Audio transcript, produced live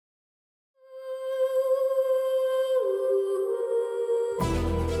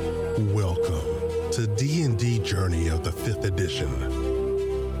Welcome to D&D Journey of the 5th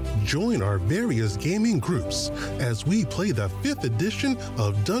Edition. Join our various gaming groups as we play the 5th edition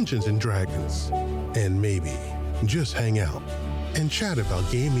of Dungeons & Dragons. And maybe just hang out and chat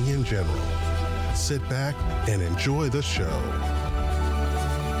about gaming in general. Sit back and enjoy the show.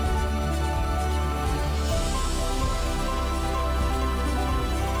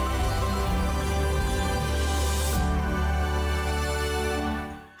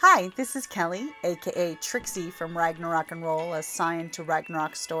 Hi, this is Kelly, aka Trixie from Ragnarok and Roll, assigned to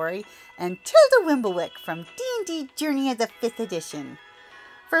Ragnarok Story, and Tilda Wimblewick from D&D Journey of the 5th Edition.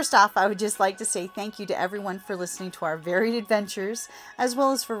 First off, I would just like to say thank you to everyone for listening to our varied adventures, as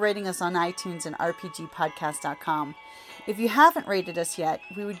well as for rating us on iTunes and RPGpodcast.com. If you haven't rated us yet,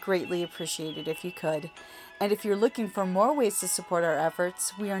 we would greatly appreciate it if you could. And if you're looking for more ways to support our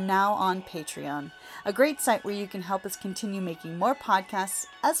efforts, we are now on Patreon, a great site where you can help us continue making more podcasts,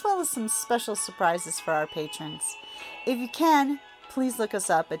 as well as some special surprises for our patrons. If you can, please look us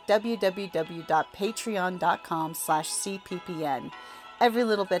up at www.patreon.com/cppn. Every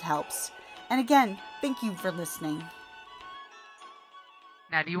little bit helps. And again, thank you for listening.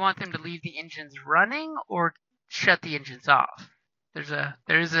 Now, do you want them to leave the engines running or shut the engines off? There's a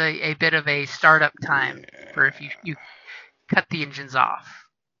bit of a startup time for if you cut the engines off.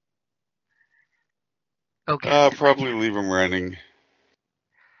 Okay. Probably leave them running.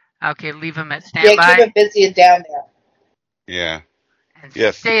 Okay, leave them at standby. Yeah, keep it busy and down there. Yeah. And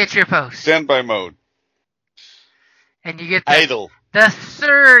yes. Stay at your post. Standby mode. And you get idle. The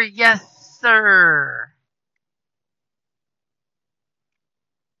sir, yes, sir.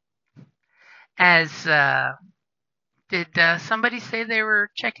 As did somebody say they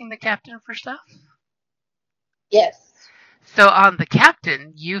were checking the captain for stuff? Yes. So on the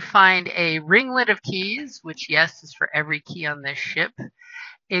captain, you find a ringlet of keys, which, yes, is for every key on this ship,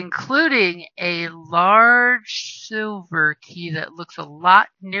 including a large silver key that looks a lot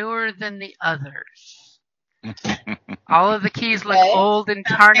newer than the others. All of the keys look old and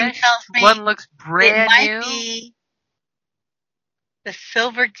tarnished. One looks brand new. It might be the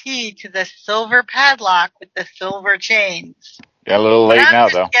silver key to the silver padlock with the silver chains. Yeah, a little late now,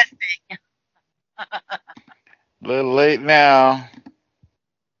 though. Guessing. A little late now.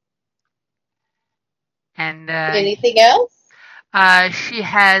 And anything else? She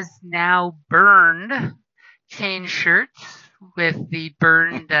has now burned chain shirts with the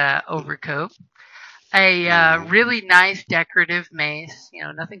burned overcoat. A really nice decorative mace. You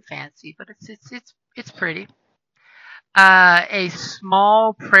know, nothing fancy, but it's pretty. A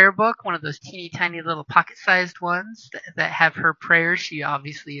small prayer book, one of those teeny tiny little pocket-sized ones that have her prayers. She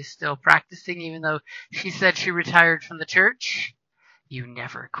obviously is still practicing, even though she said she retired from the church. You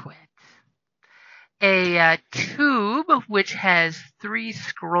never quit. A tube, which has 3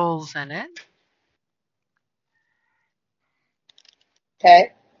 scrolls in it.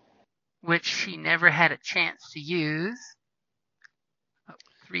 Okay. Which she never had a chance to use.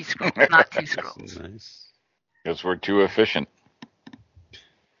 3 scrolls, not 2 scrolls. Nice. Because we're too efficient.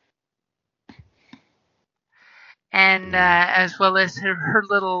 And as well as her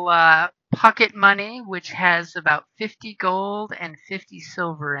little pocket money, which has about 50 gold and 50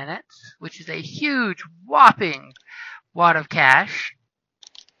 silver in it, which is a huge, whopping wad of cash.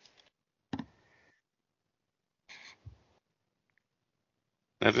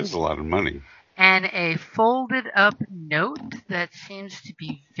 That is a lot of money. And a folded up note that seems to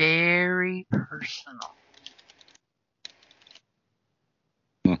be very personal.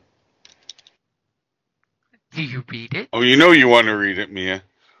 Do you read it? Oh, you know you want to read it, Mia.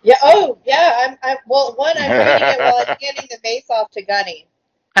 Yeah. Oh, yeah. I'm reading it while I'm handing the mace off to Gunny.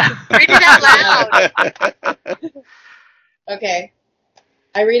 Read it out loud. Okay.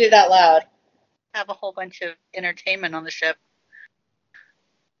 I read it out loud. Have a whole bunch of entertainment on the ship.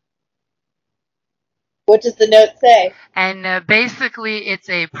 What does the note say? And basically, it's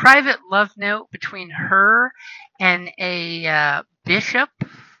a private love note between her and a bishop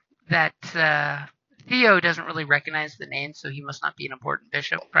that Theo doesn't really recognize the name, so he must not be an important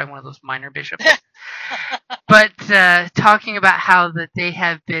bishop, probably one of those minor bishops. But talking about how that they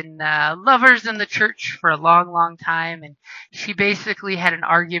have been lovers in the church for a long, long time, and she basically had an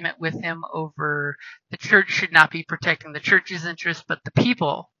argument with him over the church should not be protecting the church's interests, but the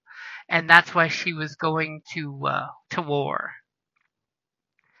people, and that's why she was going to war.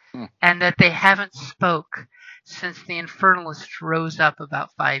 And that they haven't spoke since the Infernalist rose up about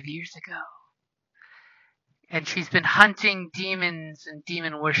 5 years ago. And she's been hunting demons and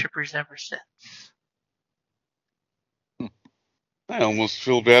demon worshippers ever since. I almost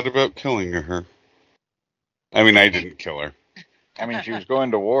feel bad about killing her. I mean, I didn't kill her. I mean, she was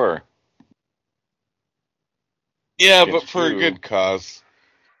going to war. Yeah, Against but for a you. good cause.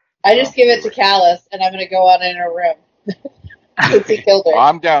 I just give it to Callus, and I'm going to go on in her room since he killed her. Well,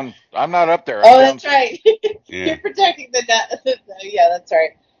 I'm down. I'm not up there. Oh, I'm that's down right. Yeah. You're protecting the net. Yeah, that's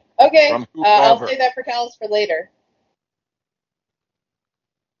right. Okay, from I'll whoever. save that for Callus for later.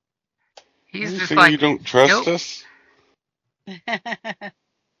 He's You just say like, you don't trust nope. us?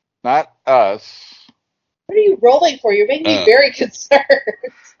 Not us. What are you rolling for? You're making me Oh. very concerned.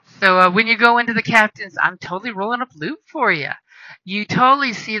 So when you go into the captain's, I'm totally rolling up loot for you. You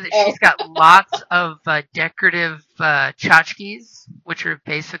totally see that Oh. she's got lots of decorative tchotchkes, which are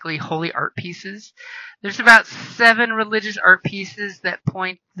basically holy art pieces. There's about 7 religious art pieces that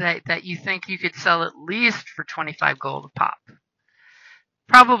point that you think you could sell at least for 25 gold a pop.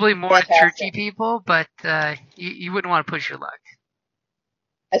 Probably more to Fantastic. churchy people, but you wouldn't want to push your luck.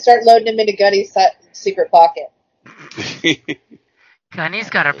 I start loading him into Gunny's secret pocket. Gunny's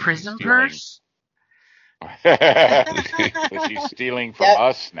got a Is he prison stealing? purse. Is he stealing from Yep.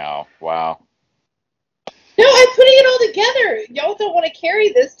 us now? Wow. No, I'm putting it all together. Y'all don't want to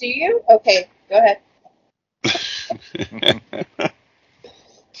carry this, do you? Okay, go ahead.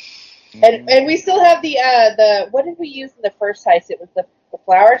 And we still have the what did we use in the first heist? It was the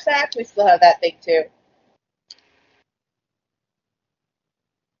flour sack. We still have that thing too.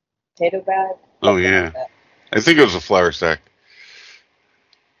 Potato bag. Oh, Something yeah. like that. I think it was a flour sack.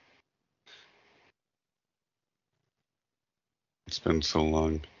 It's been so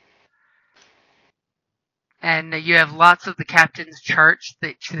long. And you have lots of the captain's charts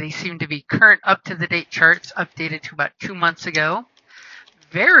that they seem to be current, up-to-the-date charts, updated to about 2 months ago.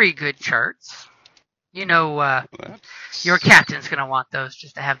 Very good charts. You know, your captain's going to want those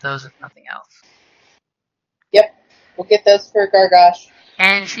just to have those if nothing else. Yep, we'll get those for Gargosh.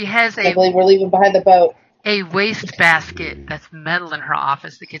 And she has I believe we're leaving behind the boat. a waste basket that's metal in her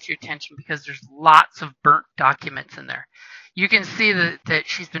office that gets your attention because there's lots of burnt documents in there. You can see that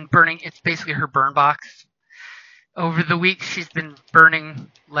she's been burning. It's basically her burn box. Over the weeks, she's been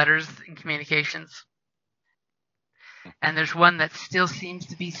burning letters and communications. And there's one that still seems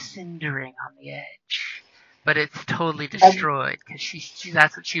to be cindering on the edge. But it's totally destroyed because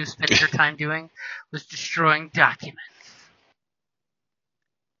that's what she was spending her time doing, was destroying documents.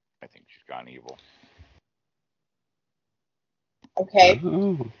 I think she's gone evil. Okay.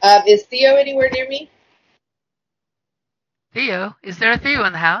 Oh. Is Theo anywhere near me? Theo? Is there a Theo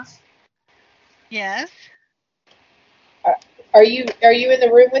in the house? Yes. Are you in the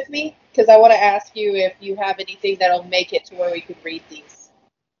room with me? Because I want to ask you if you have anything that'll make it to where we could read these.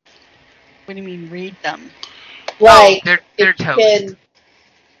 What do you mean read them? Like, they're if you toast. can.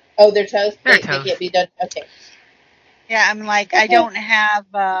 Oh, they're toast. They're They toast. can't be done. Okay. Yeah, I'm like, I don't have,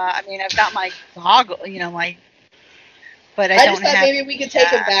 I mean, I've got my goggle, but I I don't just thought have. maybe we could take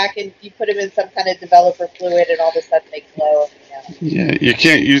them back and you put them in some kind of developer fluid and all of a sudden they glow. Yeah, you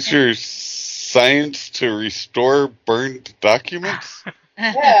can't use your science to restore burned documents?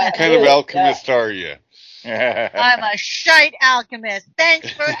 Yeah, What kind of really, alchemist are you? I'm a shite alchemist.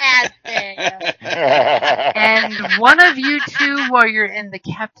 Thanks for asking. And one of you two, while you're in the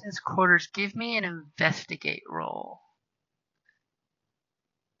captain's quarters, give me an investigate roll.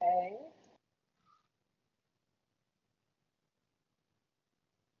 Okay.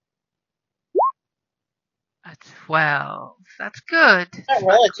 A 12. That's good. Not It's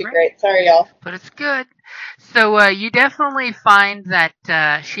rolling not too great, great. Sorry, y'all. but it's good. So you definitely find that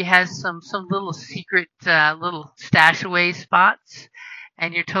she has some little secret little stash away spots,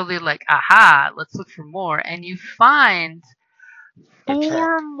 and you're totally like, aha, let's look for more. And you find A 4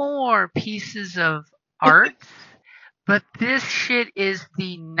 trap. more pieces of art, but this shit is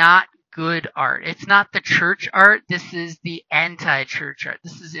the not good art. It's not the church art. This is the anti-church art.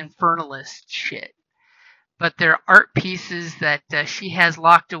 This is infernalist shit. But they're art pieces that she has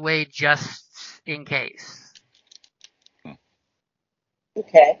locked away just in case.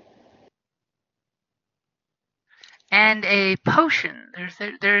 Okay. And a potion.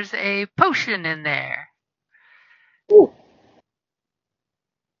 There's a potion in there. Ooh.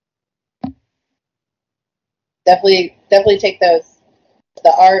 Definitely take those.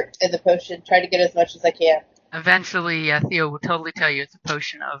 The art and the potion. Try to get as much as I can. Eventually, Theo will totally tell you it's a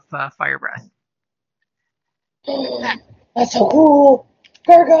potion of fire breath. That's so cool.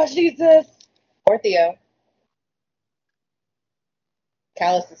 Gargosh needs this. Or Theo.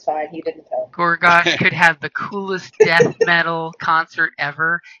 Callus is fine. He didn't tell. Gorgosh could have the coolest death metal concert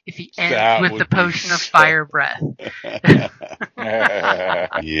ever if he ends That with the would be potion of so- fire breath.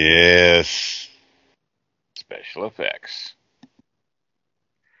 Yes. Special effects.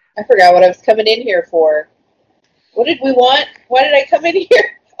 I forgot what I was coming in here for. What did we want? Why did I come in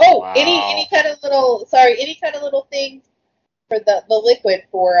here? Oh, Wow. any kind of little things for the liquid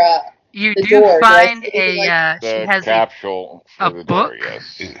for You the do door. Do I find see anything she The has capsule for a the door, book.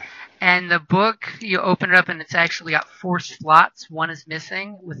 yes. And the book, you open it up and it's actually got 4 slots. One is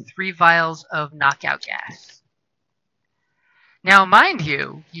missing with 3 vials of knockout gas. Now, mind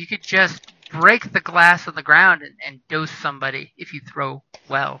you, you could just break the glass on the ground and dose somebody if you throw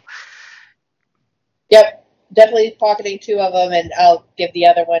well. Yep, definitely pocketing 2 of them, and I'll give the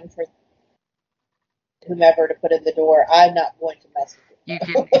other one for whomever to put in the door. I'm not going to mess with it. You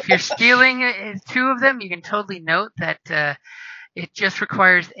can, if you're stealing 2 of them, you can totally note that it just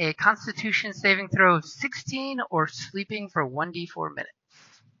requires a Constitution saving throw of 16 or sleeping for 1d4 minutes.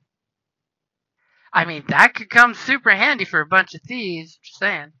 I mean, that could come super handy for a bunch of thieves. Just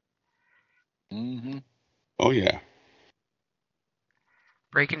saying. Mm-hmm. Oh, yeah.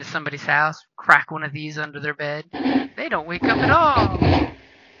 Break into somebody's house, crack one of these under their bed. They don't wake up at all.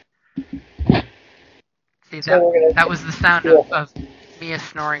 See, that was the sound of Mia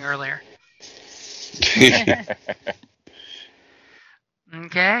snoring earlier.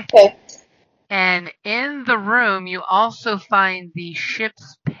 Okay? Okay. And in the room, you also find the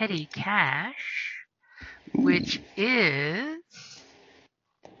ship's petty cash, which is...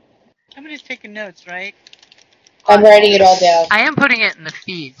 Somebody's taking notes, right? I'm writing it all down. I am putting it in the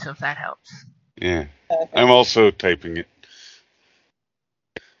feed, so if that helps. Yeah. Okay. I'm also typing it.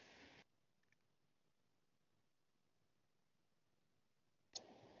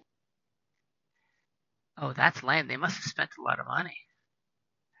 Oh, that's lame. They must have spent a lot of money.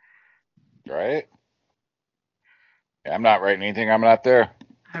 Right? Yeah, I'm not writing anything. I'm not there.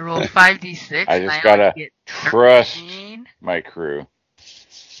 I rolled 5d6. I and just I gotta only get trust 13. my crew.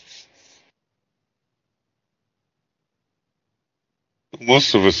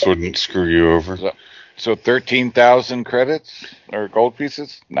 Most of us wouldn't screw you over. So 13,000 credits or gold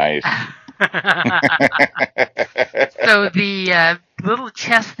pieces? Nice. So the little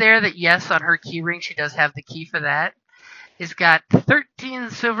chest there that, yes, on her key ring, she does have the key for that, has got 13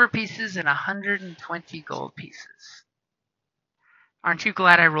 silver pieces and 120 gold pieces. Aren't you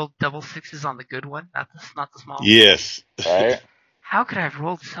glad I rolled double 6s on the good one, not the small? Yes. Right? How could I have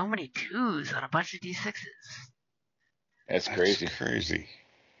rolled so many 2s on a bunch of d6s? That's crazy. That's crazy.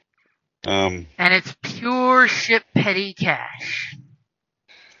 And it's pure ship petty cash.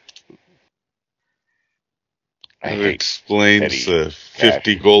 I That hate explains petty the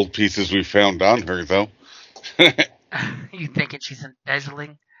 50 gold pieces we found on her, though. You thinking she's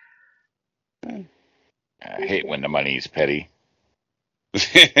embezzling? I hate when the money's petty.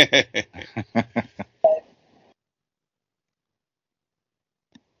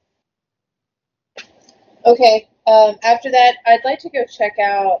 Okay. After that, I'd like to go check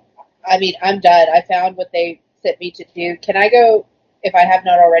out. I mean, I'm done. I found what they sent me to do. Can I go, if I have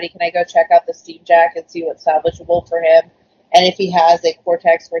not already, can I go check out the Steam Jack and see what's salvageable for him? And if he has a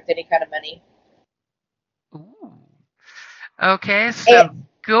Cortex worth any kind of money? Ooh. Okay, so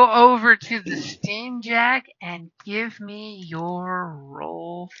go over to the Steam Jack and give me your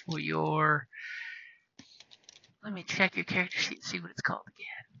roll for your... Let me check your character sheet and see what it's called again.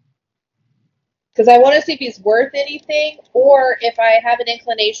 Because I want to see if he's worth anything, or if I have an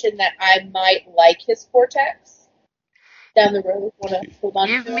inclination that I might like his Cortex down the road. Want to hold on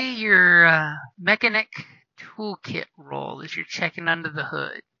Give to me your mechanic toolkit roll as you're checking under the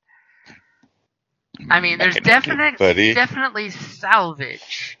hood. I mean, there's definitely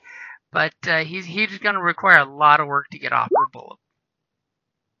salvage, but he's going to require a lot of work to get operable.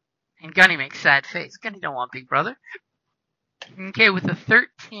 And Gunny makes sad face. Gunny don't want Big Brother. Okay, with a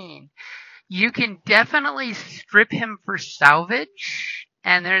 13, you can definitely strip him for salvage,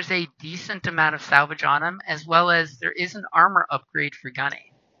 and there's a decent amount of salvage on him, as well as there is an armor upgrade for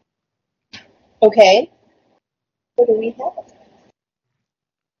Gunny. Okay. What do we have?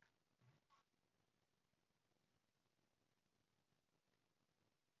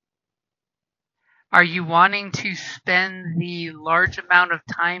 Are you wanting to spend the large amount of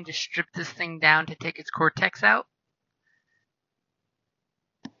time to strip this thing down to take its cortex out?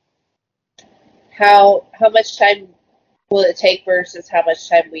 How much time will it take versus how much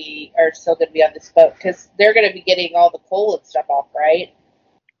time we are still going to be on this boat? Because they're going to be getting all the coal and stuff off, right?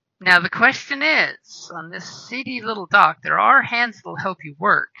 Now the question is, on this seedy little dock, there are hands that'll help you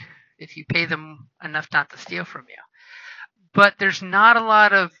work if you pay them enough not to steal from you. But there's not a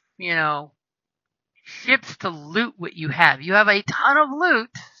lot of, ships to loot what you have. You have a ton of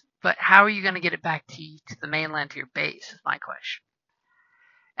loot, but how are you going to get it back to the mainland, to your base, is my question.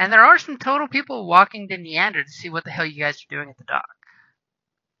 And there are some total people walking to Neander to see what the hell you guys are doing at the dock.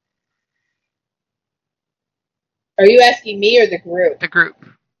 Are you asking me or the group? The group.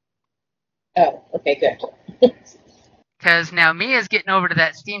 Oh, okay, good. Because now Mia's getting over to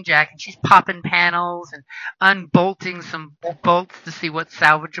that steam jack and she's popping panels and unbolting some bolts to see what's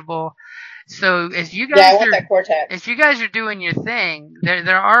salvageable. So Yeah, I want that Cortex. as you guys are doing your thing,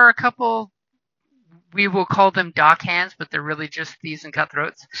 there are a couple, we will call them dock hands, but they're really just thieves and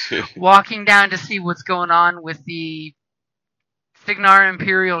cutthroats, walking down to see what's going on with the Signar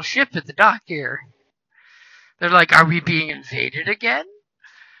Imperial ship at the dock here. They're like, are we being invaded again?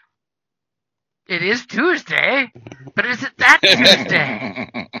 It is Tuesday, but is it that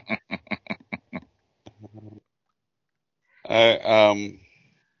Tuesday?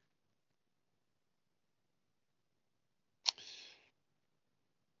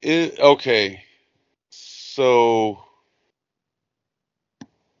 Okay. So,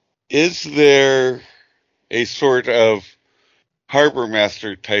 is there a sort of harbor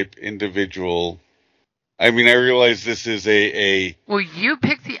master type individual? I mean, I realize this is a Well, you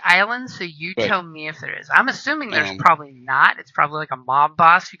pick the island, so you but, tell me if there is. I'm assuming there's probably not. It's probably like a mob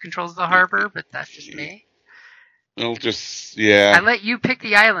boss who controls the harbor, but that's just me. I'll just, yeah. I let you pick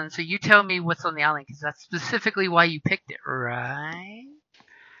the island, so you tell me what's on the island, because that's specifically why you picked it, right?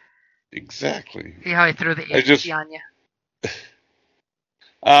 Exactly. See how I throw the agency on you?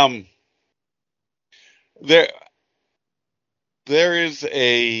 There is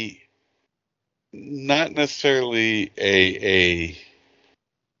not necessarily a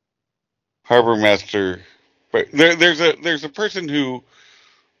harbor master, but there's a person who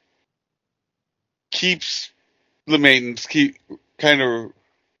keeps the maintenance, kind of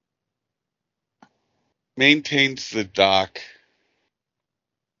maintains the dock,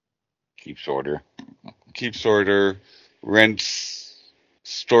 Keeps order, rents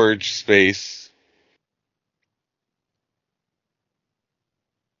storage space.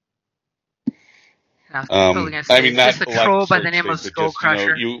 Now, I mean, not just a a lot troll of by the storage name of space, but Skull just,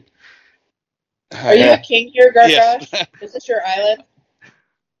 Crusher. Are you a king here, Gargosh? Yes. Is this your island?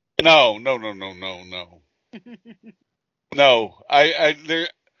 No. No,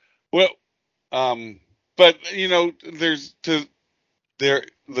 well, but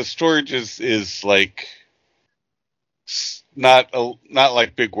the storage is like not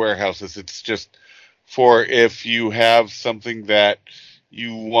like big warehouses. It's just for if you have something that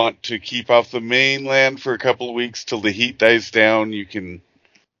you want to keep off the mainland for a couple of weeks till the heat dies down, you can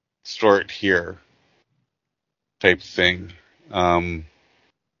store it here, type thing.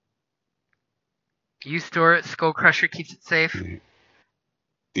 You store it, Skull Crusher keeps it safe.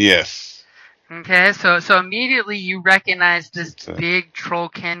 Yes. Okay, so immediately you recognize this big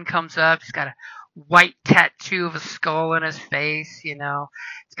trollkin comes up. He's got a white tattoo of a skull on his face, you know.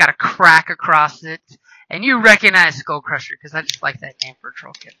 It's got a crack across it. And you recognize Skull Crusher, because I just like that name for a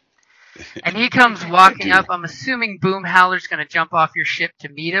trollkin. And he comes walking up. I'm assuming Boom Howler's going to jump off your ship to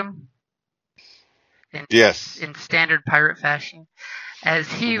meet him. Yes. In standard pirate fashion.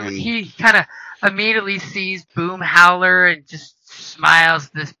 As he kind of immediately sees Boom Howler and just smiles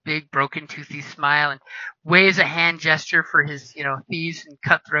this big broken toothy smile and waves a hand gesture for his, thieves and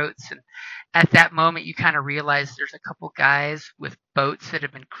cutthroats. And at that moment, you kind of realize there's a couple guys with boats that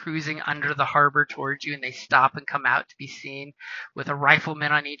have been cruising under the harbor towards you, and they stop and come out to be seen with a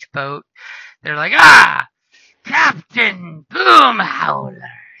rifleman on each boat. They're like, "Ah, Captain Boom Howler,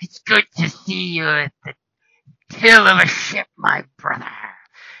 it's good to see you at the tail of a ship, my brother."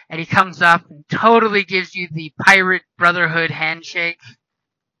 And he comes up and totally gives you the Pirate Brotherhood handshake.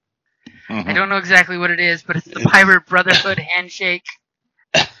 Mm-hmm. I don't know exactly what it is, but it's the Pirate Brotherhood handshake.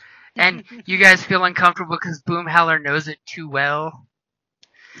 And you guys feel uncomfortable because Boom Howler knows it too well.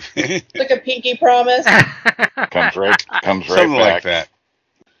 Like a pinky promise. comes right Something back. Like that.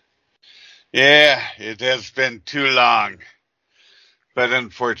 Yeah, it has been too long. But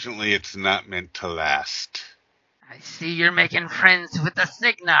unfortunately, it's not meant to last. I see you're making friends with the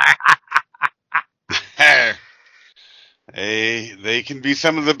Signar. They can be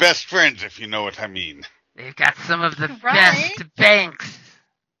some of the best friends, if you know what I mean. They've got some of the best banks.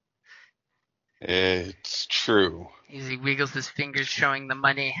 It's true. He wiggles his fingers, showing the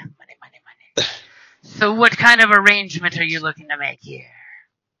money. Money. So what kind of arrangement are you looking to make here?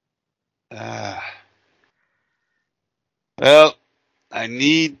 Well,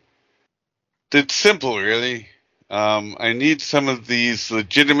 it's simple, really. I need some of these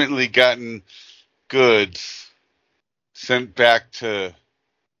legitimately gotten goods sent back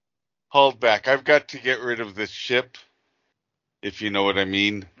hauled back. I've got to get rid of this ship, if you know what I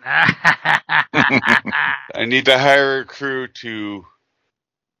mean. I need to hire a crew to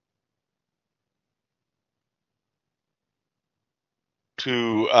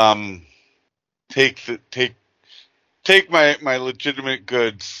take my legitimate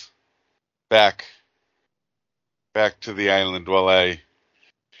goods back to the island while I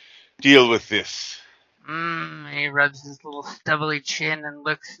deal with this. He rubs his little stubbly chin and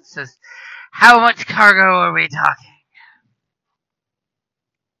looks and says, "How much cargo are we talking?"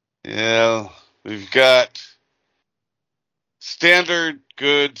 Yeah, we've got standard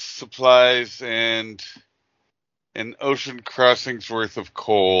goods, supplies, and an ocean crossing's worth of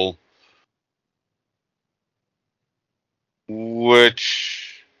coal,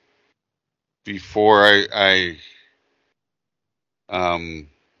 which before I want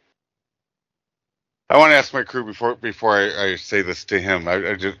to ask my crew before I say this to him.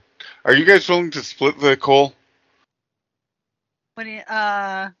 I just, are you guys willing to split the coal? What do you,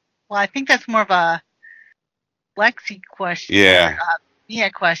 well, I think that's more of a Lexi question. Yeah.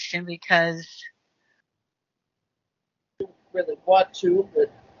 Mia question, because Really want to,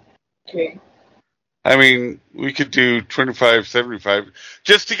 but okay. I mean, we could do 25, 75,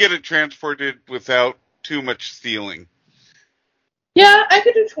 just to get it transported without too much stealing. Yeah, I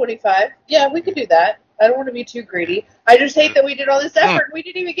could do 25. Yeah, we could do that. I don't want to be too greedy. I just hate that we did all this effort and we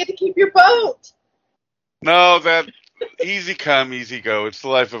didn't even get to keep your boat. No, that easy come, easy go. It's the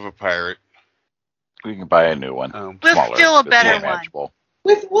life of a pirate. We can buy a new one. We'll Smaller, steal a but better more one. manageable.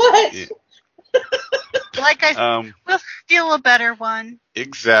 With what? Yeah. Like I said, we'll steal a better one.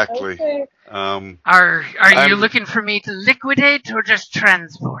 Exactly. Okay. Are you looking for me to liquidate or just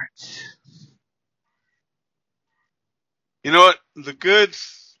transport? You know what? The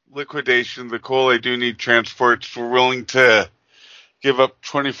goods liquidation, the coal I do need transports. We're willing to give up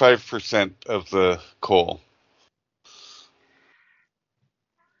 25% of the coal.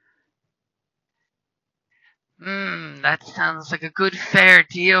 That sounds like a good fair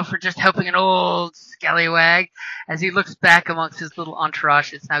deal for just helping an old scallywag. As he looks back amongst his little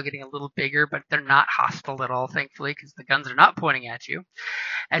entourage, it's now getting a little bigger, but they're not hostile at all, thankfully, because the guns are not pointing at you.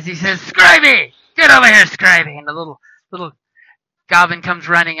 As he says, "Scribey! Get over here, Scribey!" And the little goblin comes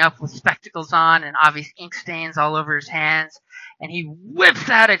running up with spectacles on and obvious ink stains all over his hands. And he whips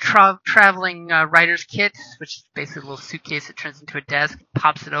out a traveling writer's kit, which is basically a little suitcase that turns into a desk,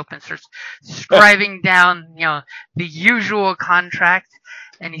 pops it open, starts scribing down, the usual contract,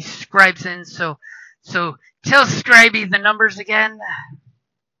 and he scribes in, so tell Scribey the numbers again.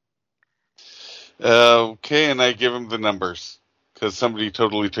 Okay, and I give him the numbers, because somebody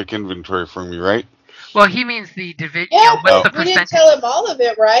totally took inventory from me, right? Well, he means the division. Yeah, What's the but we percentage? didn't tell him all of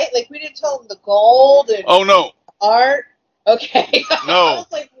it, right? Like, we didn't tell him the gold and art. Okay. No. I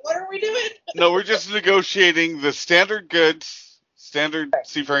was like, what are we doing? No, we're just negotiating the standard goods, standard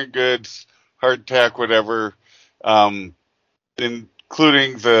seafaring goods, hardtack, whatever,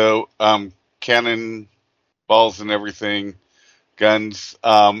 including the cannon balls and everything, guns,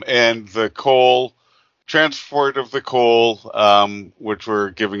 and the coal, transport of the coal, which we're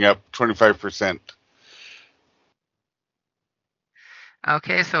giving up 25%.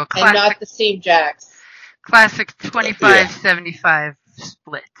 Okay, so a And not the steam jacks. Classic 25-75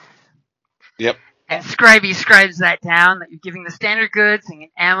 split. Yep. And Scribey scribes that down, that you're giving the standard goods and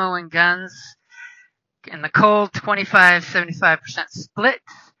ammo and guns, and the coal 25-75% split.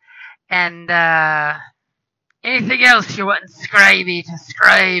 And anything else you want Scribey to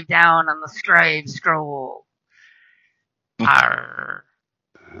scribe down on the scribe scroll? Arr.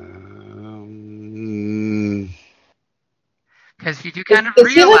 Because you do kind of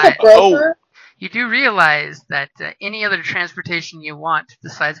Is realize. He like a broker? You do realize that any other transportation you want,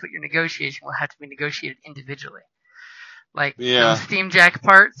 besides what your negotiation, will have to be negotiated individually. Like those steamjack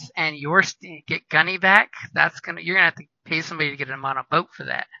parts and your get Gunny back. You're gonna have to pay somebody to get him on a boat for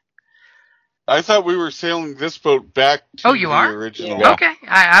that. I thought we were sailing this boat back to the original. Yeah. Okay,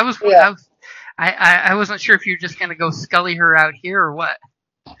 I wasn't sure if you were just gonna go scully her out here or what.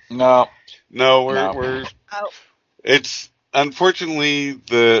 No, we're. It's. Unfortunately,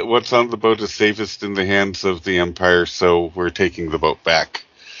 what's on the boat is safest in the hands of the Empire, so we're taking the boat back.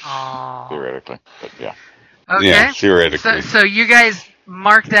 Aww. Theoretically, but yeah. Okay. Yeah, theoretically. So you guys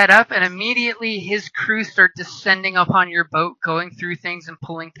mark that up, and immediately his crew start descending upon your boat, going through things and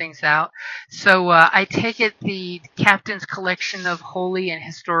pulling things out. So I take it the captain's collection of holy and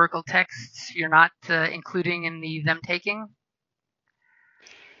historical texts you're not including in them taking?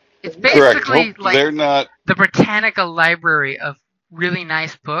 It's basically like they're not... the Britannica library of really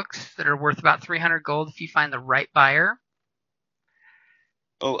nice books that are worth about 300 gold if you find the right buyer.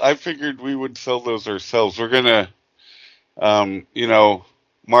 Well, I figured we would sell those ourselves. We're going to,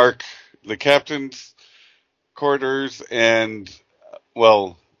 mark the captain's quarters and,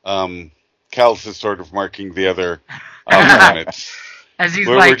 Cal's is sort of marking the other limits. As he's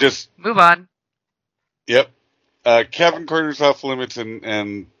we're just, move on. Yep. Cabin quarters off limits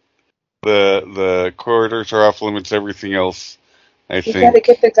and The corridors are off limits. Everything else, I You think. gotta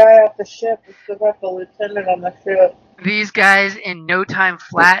get the guy off the ship. We still got the lieutenant on the ship. These guys, in no time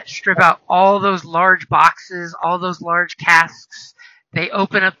flat, strip out all those large boxes, all those large casks. They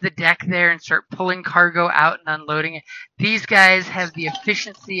open up the deck there and start pulling cargo out and unloading it. These guys have the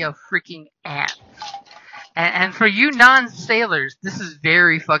efficiency of freaking ants. And for you non-sailors, this is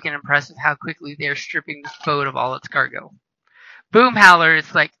very fucking impressive how quickly they're stripping this boat of all its cargo. Boom Howler,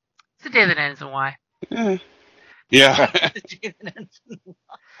 it's like, it's a day that ends in Y. Yeah.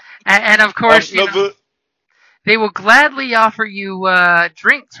 And of course, No, they will gladly offer you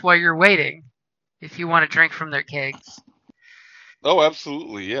drinks while you're waiting, if you want to drink from their kegs. Oh,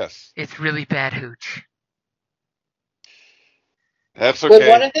 absolutely, yes. It's really bad hooch. That's Would one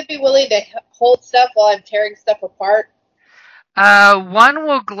okay. of them be willing to hold stuff while I'm tearing stuff apart? One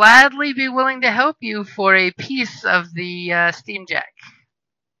will gladly be willing to help you for a piece of the steam jack.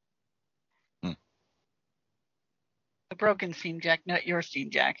 The broken steam jack, not your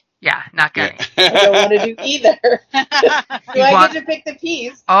steam jack. Yeah, not Gunny. I don't want to do either. Do You I want- get to pick the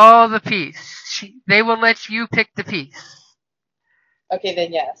piece? All the piece. They will let you pick the piece. Okay,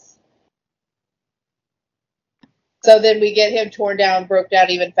 then yes. So then we get him torn down, broke down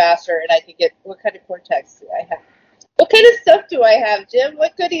even faster, and I can get, what kind of cortex do I have? What kind of stuff do I have, Jim?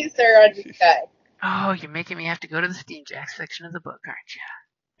 What goodies are on this guy? Oh, you're making me have to go to the steam jack section of the book, aren't you?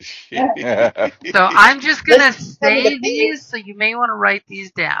 Yeah. So I'm just gonna Listen, tell me say the these, so you may want to write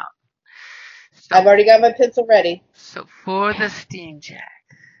these down. I've already got my pencil ready. So for the steam jack,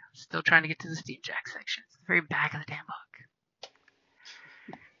 still trying to get to the steam jack section. It's the very back of the damn book.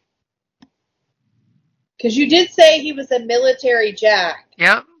 Because you did say he was a military jack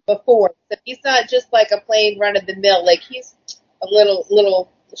Yep. before. So he's not just like a plain run-of-the-mill. Like, he's a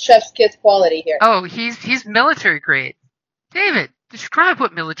little chef's kiss quality here. Oh, he's military grade. David, describe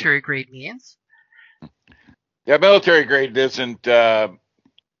what military grade means. Yeah, military grade isn't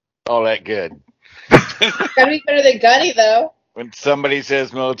all that good. Gotta be better than Gunny, though. When somebody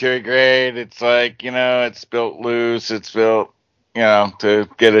says military grade, it's like, it's built loose, it's built, to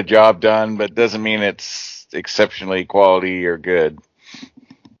get a job done, but doesn't mean it's exceptionally quality or good.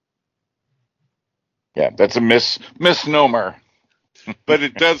 Yeah, that's a misnomer. But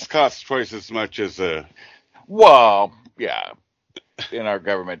it does cost twice as much as a. Well, yeah. In our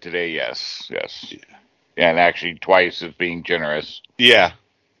government today, yes. Yeah. And actually twice as being generous. Yeah.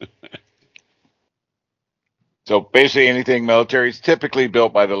 So basically anything military is typically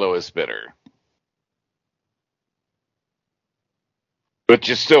built by the lowest bidder. Which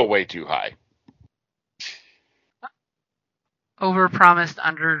is still way too high. Overpromised,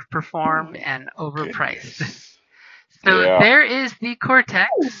 underperformed, and overpriced. So Yeah. there is the Cortex.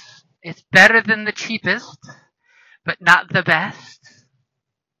 It's better than the cheapest, but not the best.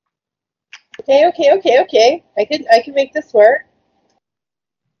 Okay. I can make this work.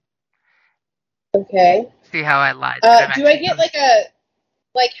 Okay. See how I lied. Do I get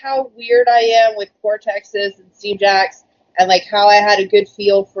like how weird I am with Cortexes and Steam Jacks, and like how I had a good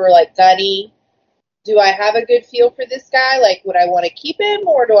feel for like Gunny? Do I have a good feel for this guy? Like, would I want to keep him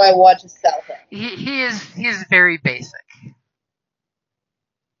or do I want to sell him? He is very basic.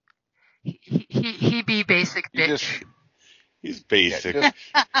 He be basic bitch. He's basic.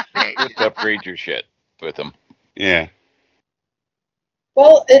 Just upgrade your shit with him. Yeah.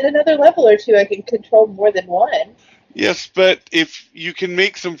 Well, in another level or two, I can control more than one. Yes, but if you can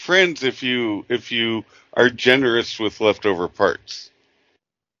make some friends if you are generous with leftover parts.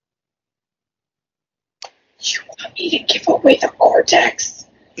 You want me to give away the Cortex?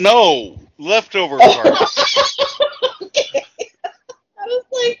 No, leftover parts. Okay. I was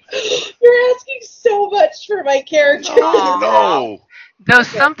like, you're asking so much for my character. No. Though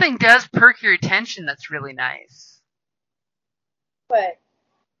Okay. something does perk your attention that's really nice. What?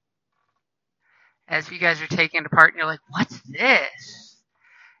 As you guys are taking it apart and you're like, what's this?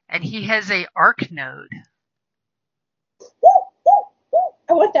 And he has a arc node.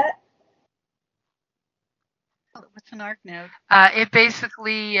 I want that. What's an arc node? It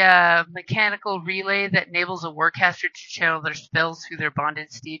basically mechanical relay that enables a warcaster to channel their spells through their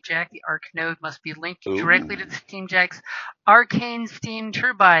bonded steam jack. The arc node must be linked directly to the steam jack's arcane steam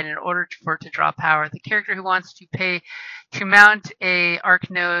turbine in order for it to draw power. The character who wants to pay to mount a arc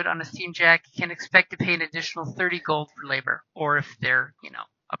node on a steam jack can expect to pay an additional 30 gold for labor, or if they're,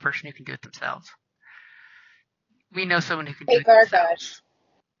 a person who can do it themselves. We know someone who can do it themselves.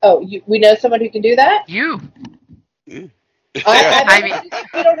 Oh, we know someone who can do that? You. I mean,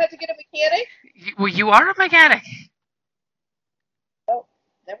 we don't have to get a mechanic? You are a mechanic. Oh,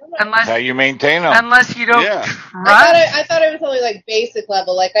 never mind. Unless How you maintain them? Unless you don't Yeah. trust. I thought it was only like basic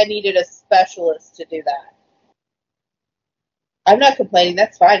level. Like I needed a specialist to do that. I'm not complaining.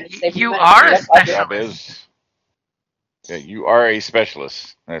 That's fine. Just save me You money. are a Yep, I'll do it. specialist. Job is. Yeah, you are a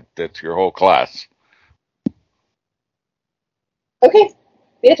specialist. That's your whole class. Okay,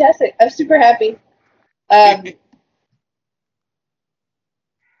 fantastic. I'm super happy. I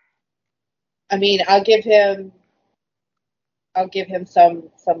mean, I'll give him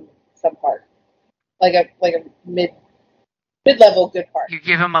some part, like a mid level good part. You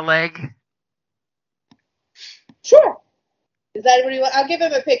give him a leg. Sure. Is that what you want? I'll give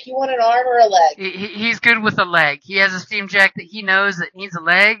him a pick. You want an arm or a leg? He's good with a leg. He has a steam jack that he knows that needs a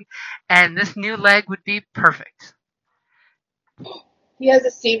leg, and this new leg would be perfect. He has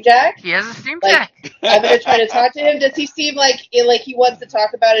a steam jack. He has a steam Like, jack. I'm gonna try to talk to him. Does he seem like he wants to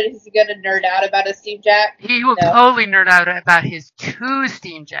talk about it? Is he gonna nerd out about a steam jack? He will No. totally nerd out about his 2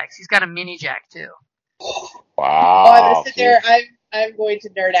 steam jacks. He's got a mini jack too. Wow. Oh, I'm gonna sit there. I'm going to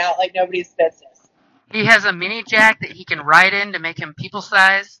nerd out like nobody's business. He has a mini jack that he can ride in to make him people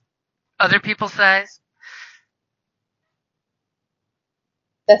size, other people size.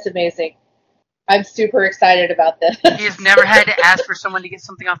 That's amazing. I'm super excited about this. He has never had to ask for someone to get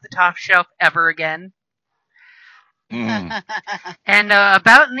something off the top shelf ever again. Mm. And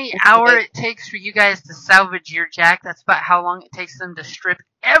about in the hour it takes for you guys to salvage your jack, that's about how long it takes them to strip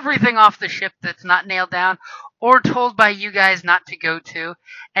everything off the ship that's not nailed down or told by you guys not to go to.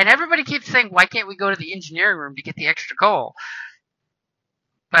 And everybody keeps saying, why can't we go to the engineering room to get the extra coal?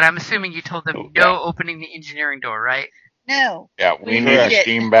 But I'm assuming you told them no opening the engineering door, right? No. Yeah, we We need need the it.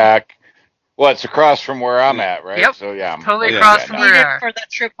 steam back. Well, it's across from where I'm at, right? Yep. So yeah, Totally across from Need where you it are. for the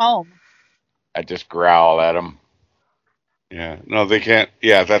trip home. I just growl at them. Yeah, no, they can't.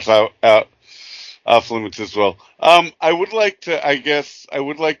 Yeah, that's off limits as well. I would like to. I guess I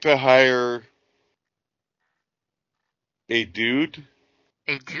would like to hire a dude.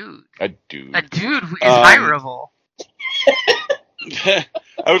 A dude. A dude. A dude who is hireable.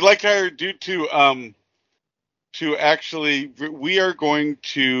 I would like to hire a dude to actually. We are going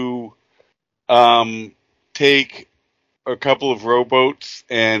to take a couple of rowboats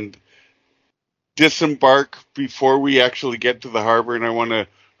and disembark before we actually get to the harbor, and I want to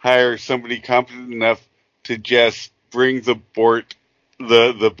hire somebody competent enough to just bring the boat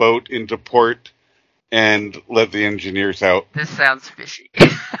into port and let the engineers out. This sounds fishy.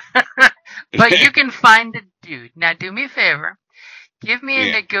 But you can find a dude. Now do me a favor. Give me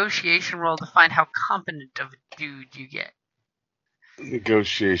a negotiation roll to find how competent of a dude you get.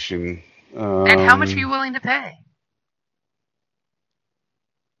 Negotiation. And how much are you willing to pay?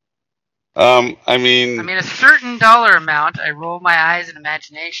 I mean, a certain dollar amount, I roll my eyes in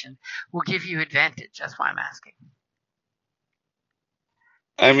imagination, will give you advantage. That's why I'm asking.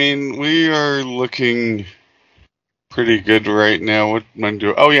 I mean, we are looking pretty good right now. What am I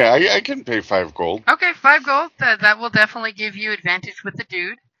doing? Oh yeah, I can pay 5 gold. Okay, 5 gold. That will definitely give you advantage with the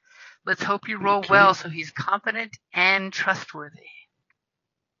dude. Let's hope you roll well so he's competent and trustworthy.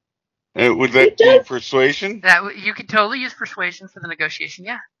 Would that be persuasion? You can totally use persuasion for the negotiation,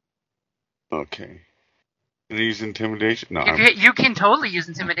 yeah. Okay. Can I use intimidation? No. You can totally use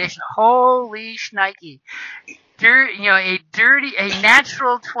intimidation. Holy shnikey. A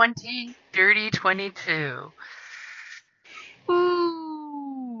natural 20, dirty 22.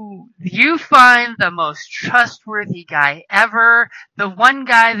 Ooh. You find the most trustworthy guy ever. The one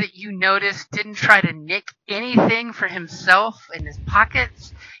guy that you noticed didn't try to nick anything for himself in his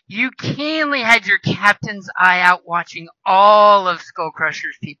pockets. You keenly had your captain's eye out watching all of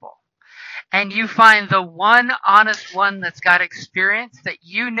Skullcrusher's people. And you find the one honest one that's got experience that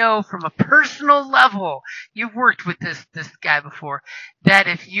you know from a personal level, you've worked with this guy before, that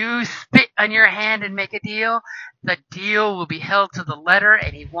if you spit on your hand and make a deal, the deal will be held to the letter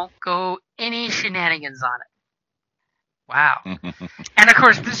and he won't go any shenanigans on it. Wow. And of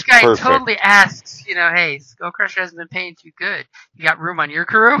course, this guy totally asks, hey, Skullcrusher hasn't been paying too good. You got room on your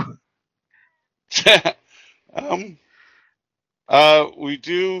crew? We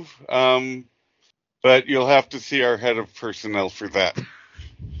do, but you'll have to see our head of personnel for that.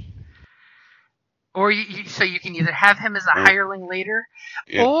 Or so you can either have him as a hireling later,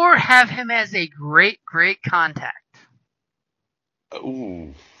 or have him as a great contact.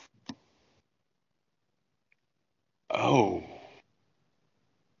 Ooh. Oh.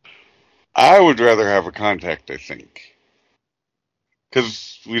 I would rather have a contact, I think.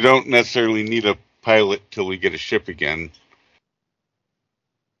 Because we don't necessarily need a pilot till we get a ship again.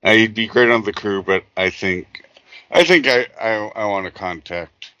 He'd be great on the crew, but I think I want a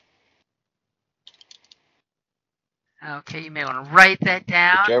contact. Okay, you may want to write that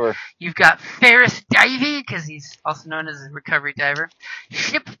down. Whichever. You've got Ferris Divey, because he's also known as a recovery diver.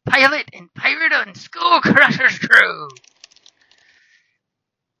 Ship pilot and pirate on Skull Crusher's crew.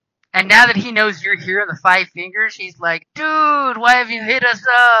 And now that he knows you're here in the Five Fingers, he's like, dude, why have you hit us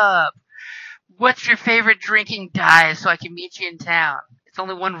up? What's your favorite drinking dive so I can meet you in town? It's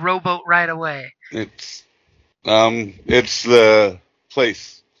only one rowboat ride away. It's the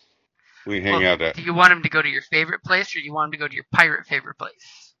place we hang out at. Do you want him to go to your favorite place, or do you want him to go to your pirate favorite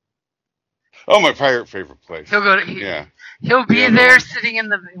place? Oh, my pirate favorite place. He'll go to He'll be there sitting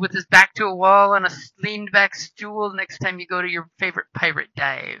with his back to a wall on a leaned back stool next time you go to your favorite pirate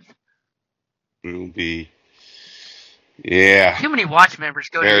dive. It'll be Too many watch members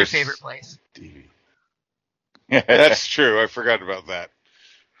go to your favorite place. That's true. I forgot about that.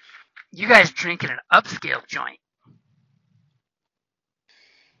 You guys drink in an upscale joint.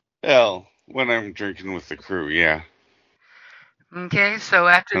 Well, when I'm drinking with the crew, yeah. Okay, so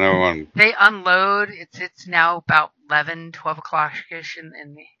after they unload, it's now about 11, 12 o'clock-ish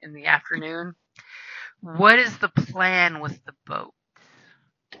in the afternoon. What is the plan with the boat?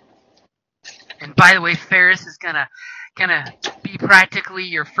 And by the way, Ferris is gonna be practically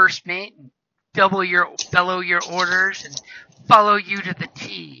your first mate and bellow your orders and follow you to the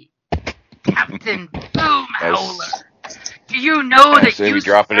T. Captain Boom Howler. Do you know that you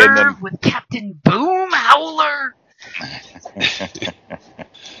serve with Captain Boom Howler?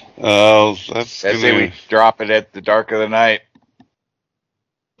 Oh, that's I say we drop it at the dark of the night.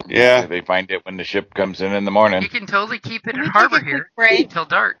 Yeah. They find it when the ship comes in the morning. You can totally keep it in harbor here until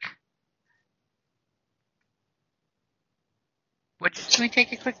dark. Can we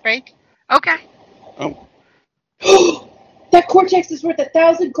take a quick break? Okay. Oh. That Cortex is worth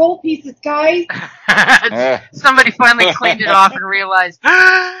 1,000 gold pieces, guys. Somebody finally cleaned it off and realized.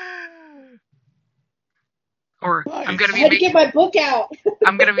 Or nice. I had to get my book out.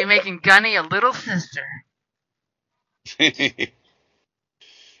 I'm gonna be making Gunny a little sister. Yeah,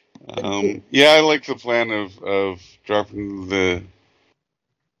 I like the plan of dropping the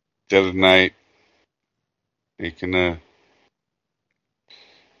dead of night. Making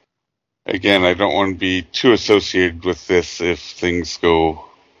again, I don't want to be too associated with this if things go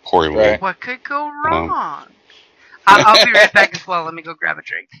poorly. Right. What could go wrong? I'll be right back as well. Let me go grab a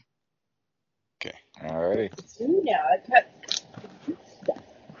drink. Okay. Alrighty. Ooh, now I've got stuff.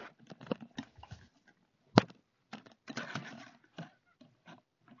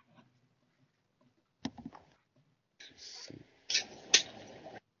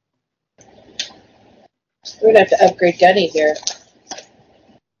 We're going to have to upgrade Gunny here.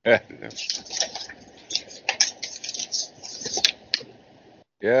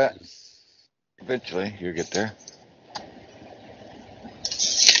 Yeah. Eventually, you'll get there.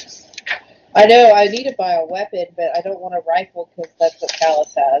 I know, I need to buy a weapon, but I don't want a rifle because that's what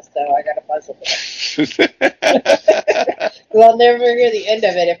Callus has, so I got to puzzle with it. Because I'll never hear the end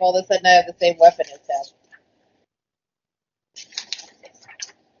of it if all of a sudden I have the same weapon as him.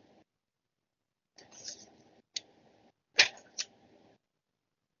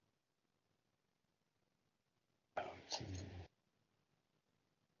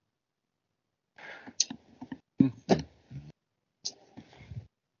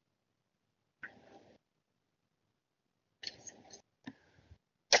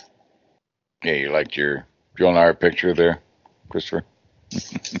 Yeah, you liked your Jolnar picture there, Christopher?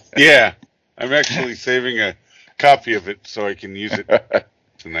 Yeah, I'm actually saving a copy of it so I can use it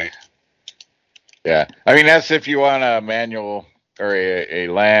tonight. Yeah, I mean that's if you want a manual or a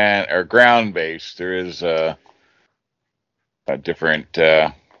land or ground base. There is a different,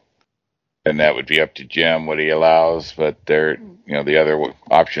 and that would be up to Jim what he allows. But there, the other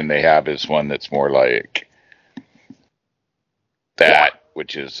option they have is one that's more like that,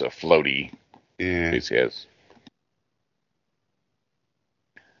 which is a floaty. Yeah. He has.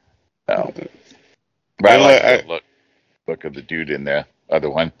 But I like the look of the dude in the other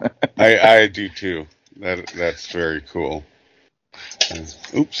one. I do too. That's very cool.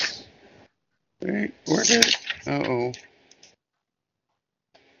 Oops. Wait, where did it? Uh-oh.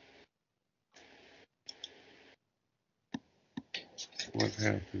 What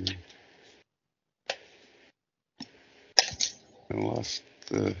happened? I lost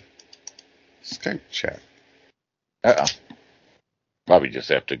the Skype chat. Uh-oh. Probably just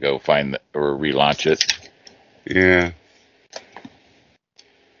have to go find or relaunch it. Yeah.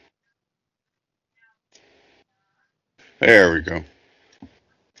 There we go.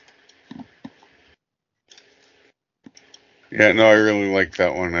 Yeah, no, I really liked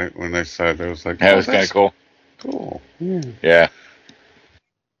that one. When I saw it, I was like, that was kind of cool. Cool. Yeah. Yeah.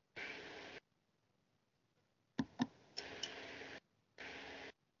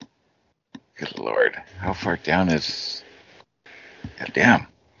 Good Lord. How far down is... God damn.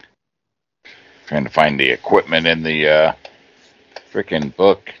 Trying to find the equipment in the freaking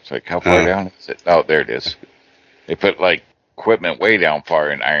book. It's like, how far down is it? Oh, there it is. They put, like, equipment way down far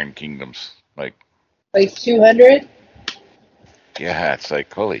in Iron Kingdoms. Like 200? Yeah, it's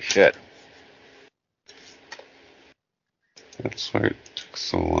like, holy shit. That's why it took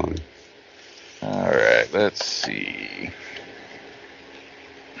so long. Alright, let's see.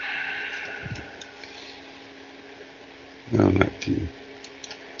 No, not T.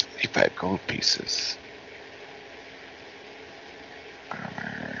 85 gold pieces.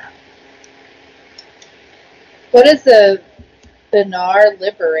 Armor. What is the Banar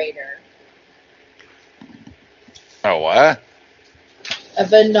Liberator? Oh, what? A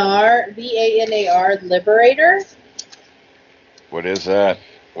Banar, B-A-N-A-R Liberator? What is that?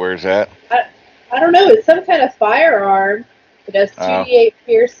 Where's that? I don't know. It's some kind of firearm. It has 2d8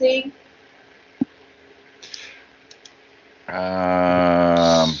 piercing.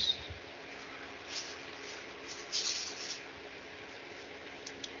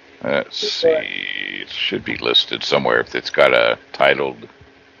 Let's see. It should be listed somewhere if it's got a titled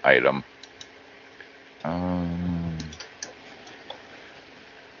item.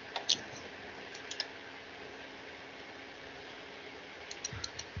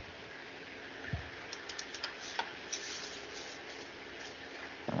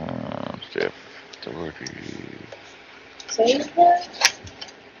 Stiff authority. Save that?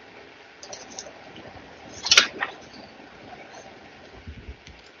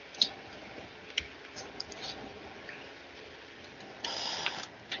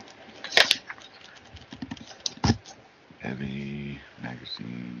 Heavy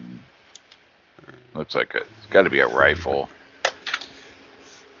magazine. Looks like it's got to be a rifle.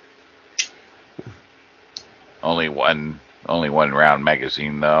 Only one round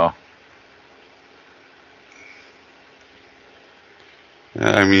magazine though.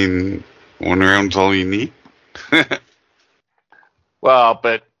 I mean, one round's all you need. Well,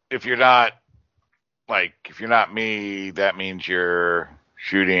 but if you're not me, that means you're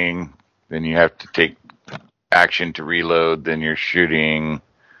shooting. Then you have to take action to reload. Then you're shooting.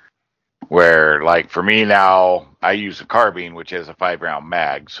 Where, like, for me now, I use a carbine, which has a 5-round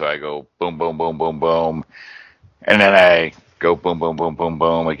mag. So I go boom, boom, boom, boom, boom. And then I go boom, boom, boom, boom,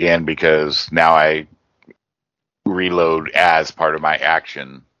 boom again because now I reload as part of my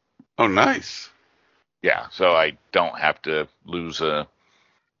action. Oh, nice. Yeah, so I don't have to lose a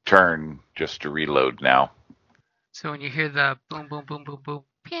turn just to reload now. So when you hear the boom, boom, boom, boom, boom,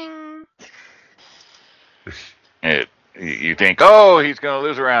 ping. You think, oh, he's going to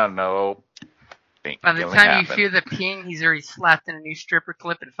lose a round. No. By the time you hear the ping, he's already slapped in a new stripper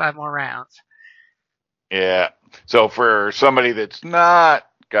clip and 5 more rounds. Yeah. So for somebody that's not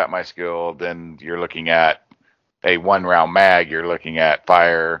got my skill, then you're looking at a 1-round mag. You're looking at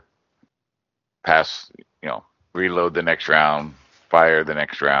fire, pass, reload the next round, fire the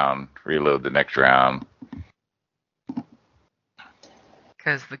next round, reload the next round.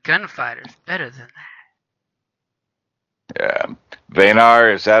 Because the gunfighter's better than that. Yeah.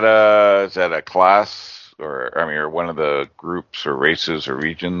 Vanar, is that a class or one of the groups or races or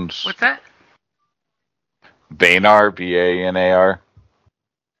regions? What's that? Vanar, V-A-N-A-R.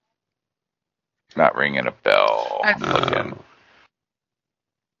 Not ringing a bell. I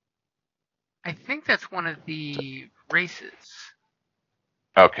think that's one of the races.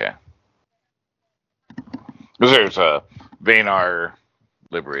 Okay. Because there's a Vanar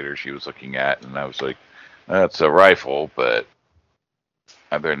Liberator she was looking at, and I was like, that's a rifle, but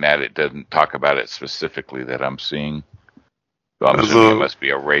other than that, it doesn't talk about it specifically that I'm seeing. So I'm assuming it must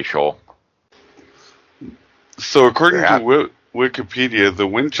be a racial. So according to Wikipedia, the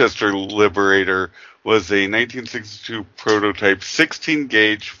Winchester Liberator was a 1962 prototype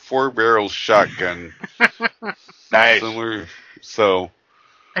 16-gauge 4-barrel shotgun. Nice. So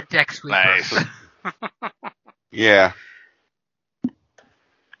a deck sweeper. Nice. Yeah.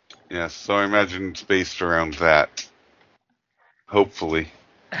 Yeah, so I imagine it's based around that. Hopefully.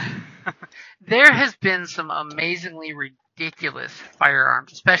 There has been some amazingly ridiculous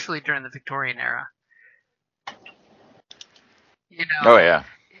firearms, especially during the Victorian era. Oh, yeah.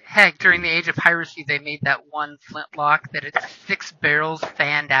 Heck, during the age of piracy, they made that one flintlock that it's 6 barrels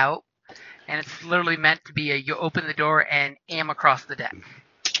fanned out, and it's literally meant to be you open the door and aim across the deck.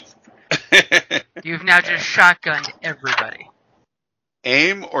 You've now just shotgunned everybody.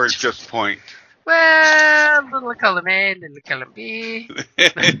 Aim or just point? Well, little column A, little column B.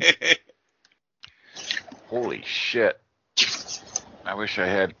 Holy shit. I wish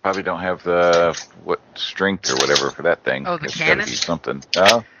I probably don't have strength or whatever for that thing. Oh, the it's cannon? Gotta be something.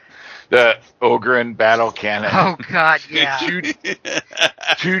 The Ogren battle cannon. Oh God, yeah.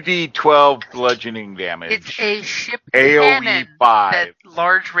 2d12 bludgeoning damage. It's a ship AoE cannon 5. that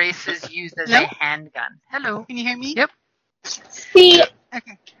large races use as Hello? a handgun. Hello. Can you hear me? Yep. See,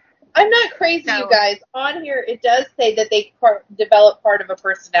 Okay. I'm not crazy, So- you guys. On here, it does say that they develop part of a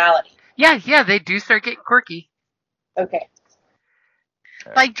personality. Yeah, they do start getting quirky. Okay.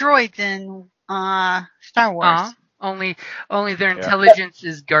 Like droids in Star Wars. Only their intelligence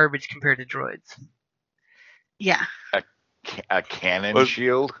is garbage compared to droids. Yeah. A cannon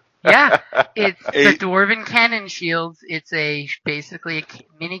shield? Yeah, it's the dwarven cannon shields. It's basically a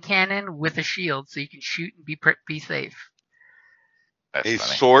mini cannon with a shield, so you can shoot and be safe. That's a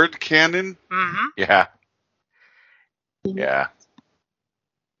funny. sword cannon? Mm-hmm. Yeah. Yeah.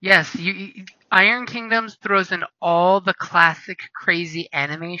 Yes, Iron Kingdoms throws in all the classic crazy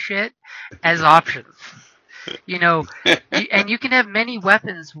anime shit as options. And you can have many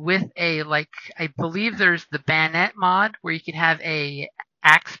weapons with I believe there's the bayonet mod where you can have a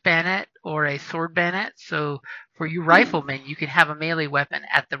axe bayonet or a sword bayonet. So for you riflemen, you can have a melee weapon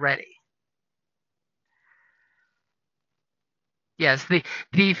at the ready. Yes, the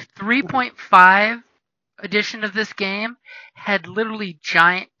 3.5 edition of this game had literally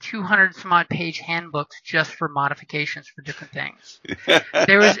giant 200 some odd page handbooks just for modifications for different things.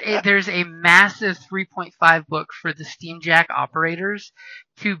 There's a massive 3.5 book for the Steamjack operators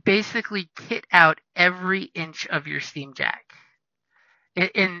to basically kit out every inch of your Steamjack.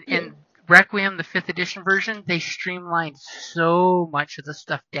 In Requiem, the 5th edition version, they streamlined so much of the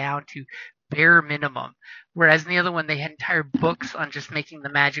stuff down to bare minimum, whereas in the other one they had entire books on just making the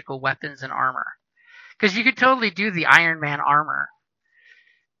magical weapons and armor. Because you could totally do the Iron Man armor.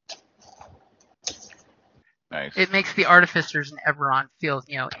 Nice. It makes the artificers in Eberron feel,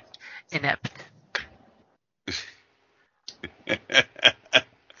 inept.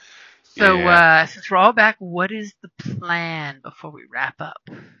 So, since we're all back, what is the plan before we wrap up?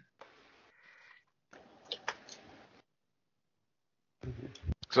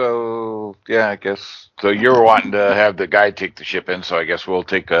 So, yeah, I guess. So you were wanting to have the guy take the ship in, so I guess we'll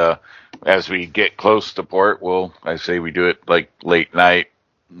take as we get close to port, I say we do it like late night.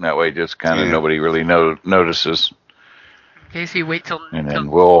 That way just kind of nobody really notices. Okay, so you wait till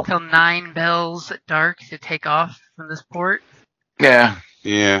 9 bells at dark to take off from this port? Yeah.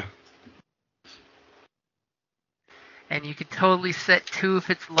 Yeah. And you could totally set 2 of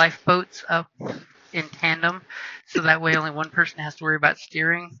its lifeboats up in tandem, so that way only one person has to worry about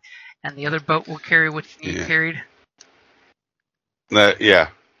steering, and the other boat will carry what you need carried.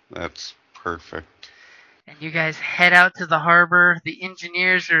 That's perfect. And you guys head out to the harbor. The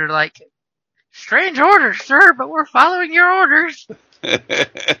engineers are like, "Strange orders, sir, but we're following your orders." Through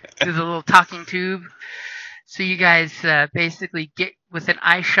the little talking tube. So you guys basically get within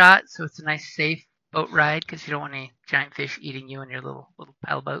eye shot, so it's a nice safe boat ride, because you don't want any giant fish eating you in your little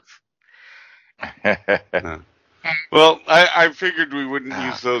paddle boats. Well, I figured we wouldn't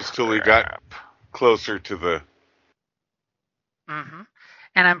use those till we got closer to the... Mm-hmm.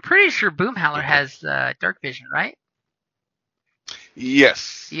 And I'm pretty sure Boomhowler has dark vision, right?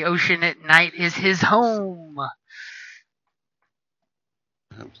 Yes. The ocean at night is his home.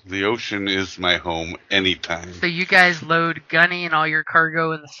 The ocean is my home anytime. So you guys load Gunny and all your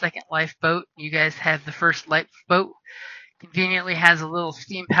cargo in the second lifeboat. You guys have the first lifeboat. Conveniently has a little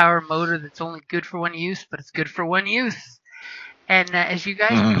steam power motor that's only good for one use, but it's good for one use. And as you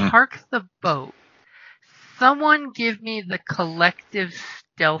guys park the boat, someone give me the collective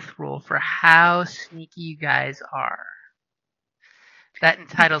stealth roll for how sneaky you guys are. That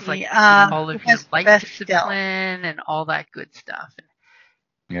entitles all of your light discipline and all that good stuff.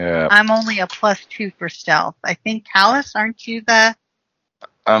 Yeah. I'm only a +2 for stealth. I think, Callus, aren't you the...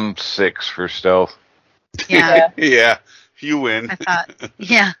 I'm 6 for stealth. Yeah. Yeah, you win. I thought,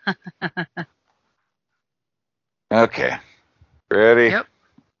 yeah. Okay. Ready? Yep.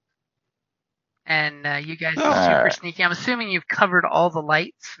 And you guys are super sneaky. I'm assuming you've covered all the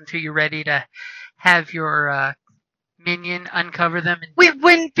lights until you're ready to have your minion uncover them and we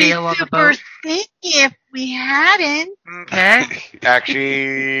wouldn't be bail on the super boat. sneaky if we hadn't. Okay.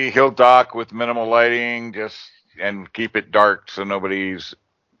 Actually, he'll dock with minimal lighting, and keep it dark so nobody's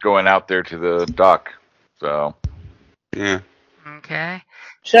going out there to the dock. So. Yeah. Okay.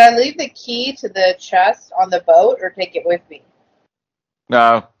 Should I leave the key to the chest on the boat or take it with me?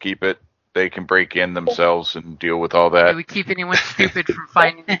 No, keep it. They can break in themselves and deal with all that. It would keep anyone stupid from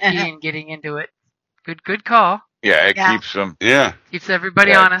finding the key and getting into it. Good call. Yeah, it keeps them. Yeah. Keeps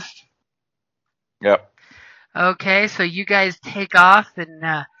everybody honest. Yep. Okay, so you guys take off,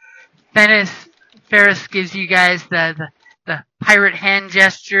 and Ferris gives you guys the the pirate hand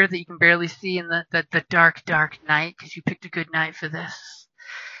gesture that you can barely see in the dark, dark night, because you picked a good night for this.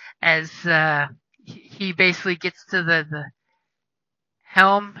 As he basically gets to the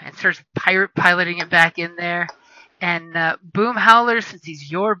helm and starts pirate piloting it back in there. And Boom Howler, since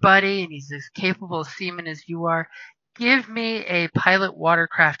he's your buddy and he's as capable a seaman as you are, give me a pilot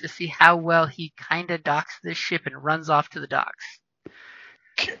watercraft to see how well he kind of docks this ship and runs off to the docks.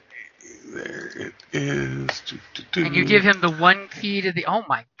 Okay, there it is. And you give him the one key to the... Oh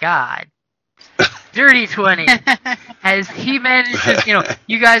my god. Dirty 20. As he manages,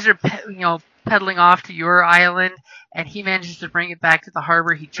 you guys are, pedaling off to your island, and he manages to bring it back to the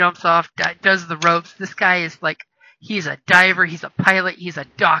harbor. He jumps off, does the ropes. This guy is like, he's a diver, he's a pilot, he's a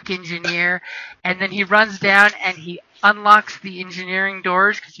dock engineer. And then he runs down and he unlocks the engineering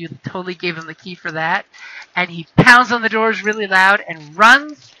doors, because you totally gave him the key for that. And he pounds on the doors really loud and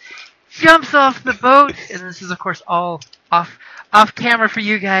runs, jumps off the boat. And this is, of course, all off camera for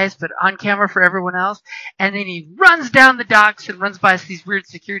you guys, but on camera for everyone else. And then he runs down the docks and runs by these weird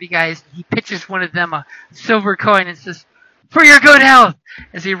security guys. He pitches one of them a silver coin and says, "For your good health,"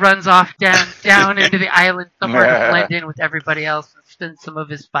 as he runs off down into the island somewhere to blend in with everybody else and spend some of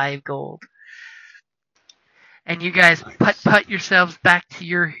his 5 gold. And you guys putt yourselves back to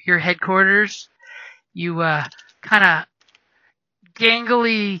your headquarters. You kind of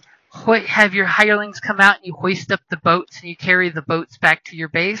gangly have your hirelings come out and you hoist up the boats and you carry the boats back to your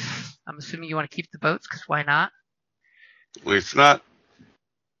base. I'm assuming you want to keep the boats, because why not? It's not.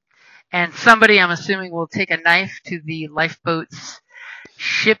 And somebody, I'm assuming, will take a knife to the lifeboat's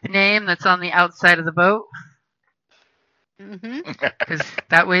ship name that's on the outside of the boat. Because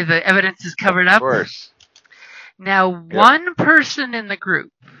that way the evidence is covered up. Of course. Now, one person in the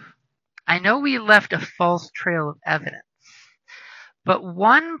group, I know we left a false trail of evidence, but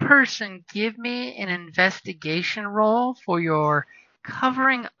one person give me an investigation roll for your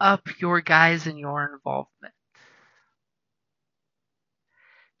covering up your guys and your involvement.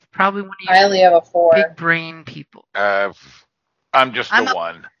 It's probably one of I only have a 4. big brain people. I'm just I'm the a-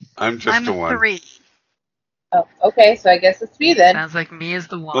 one. I'm just I'm the a one. 3. Oh, okay, so I guess it's me then. Sounds like me is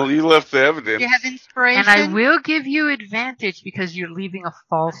the one. Well, you left the evidence. You have inspiration? And I will give you advantage because you're leaving a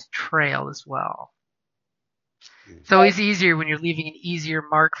false trail as well. It's always easier when you're leaving an easier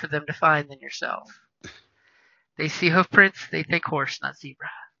mark for them to find than yourself. They see hoof prints, they think horse, not zebra.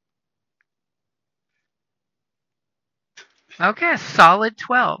 Okay, solid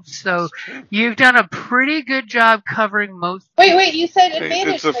 12. So you've done a pretty good job covering most... Wait, you said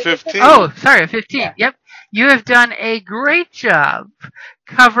advantage. It's a so I guess 15. Oh, sorry, a 15. Yeah. Yep. You have done a great job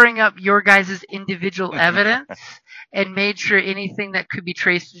covering up your guys' individual evidence and made sure anything that could be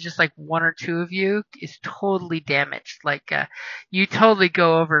traced to just like one or two of you is totally damaged. Like, you totally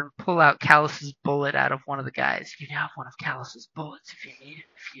go over and pull out Callus's bullet out of one of the guys. You now have one of Callus's bullets if you need it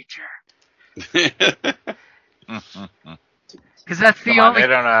in the future. Because that's the only... They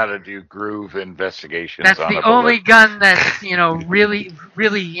don't know how to do groove investigations. That's on the a bullet. only gun that's, really,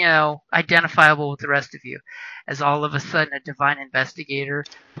 really, identifiable with the rest of you. As all of a sudden a divine investigator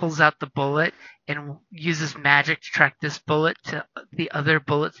pulls out the bullet and uses magic to track this bullet to the other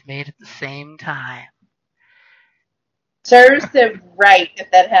bullets made at the same time. serves them right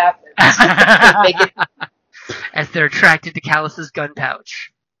if that happens. Make it- As they're attracted to Callus's gun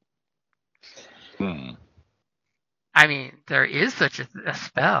pouch. I mean, there is such a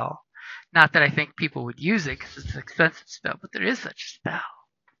spell. Not that I think people would use it because it's an expensive spell, but there is such a spell.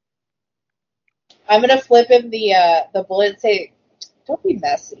 I'm gonna flip him the bullet and say, "Don't be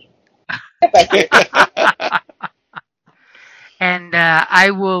messy." And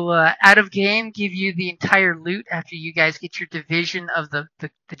I will, out of game, give you the entire loot after you guys get your division of the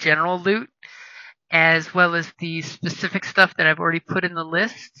general loot, as well as the specific stuff that I've already put in the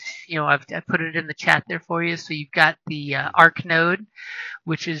list. I put it in the chat there for you. So you've got the arc node,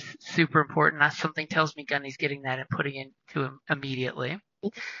 which is super important. Something tells me Gunny's getting that and putting it to him immediately.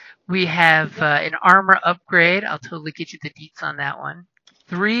 We have an armor upgrade. I'll totally get you the deets on that one.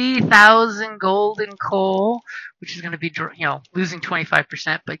 3,000 golden coal, which is going to be, losing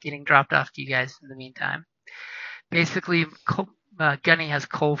 25%, but getting dropped off to you guys in the meantime. Basically, Gunny has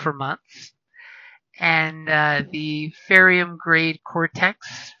coal for months. And the Ferium grade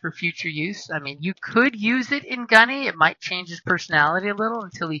Cortex for future use. I mean, you could use it in Gunny. It might change his personality a little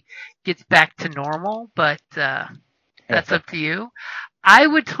until he gets back to normal, but that's up to you. I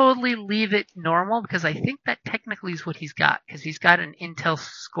would totally leave it normal because I think that technically is what he's got, because he's got an Intel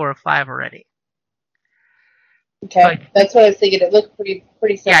score of 5 already. Okay, But- that's what I was thinking. It looked pretty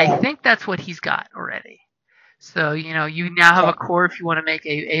Yeah, similar. I think that's what he's got already. So, you now have a core if you want to make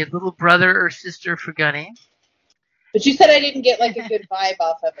a little brother or sister for Gunny. But you said I didn't get like a good vibe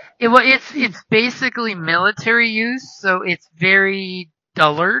off of it. It's basically military use, so it's very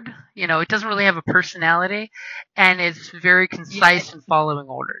dullard. It doesn't really have a personality, and it's very concise in following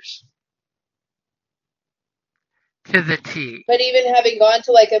orders to the T. But even having gone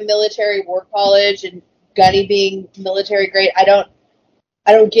to like a military war college and Gunny being military grade, I don't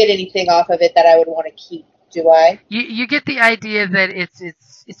get anything off of it that I would want to keep. Do I? You get the idea that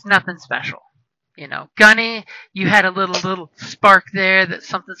it's nothing special. Gunny, you had a little spark there, that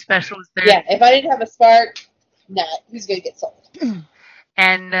something special was there. Yeah, if I didn't have a spark, nah, who's gonna get sold?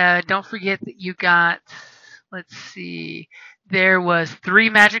 And don't forget that you got, let's see, there was 3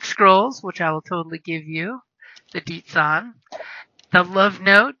 magic scrolls, which I will totally give you the deets on. The love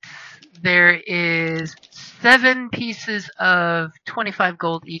note, there is 7 pieces of 25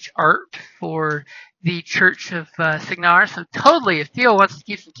 gold each art for the Church of Signar. So totally, if Theo wants to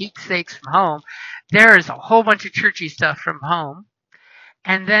keep some keepsakes from home, there is a whole bunch of churchy stuff from home.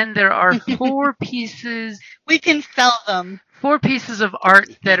 And then there are 4 pieces. We can sell them. 4 pieces of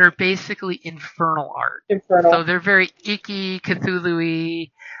art that are basically infernal art. Infernal. So they're very icky, Cthulhu-y,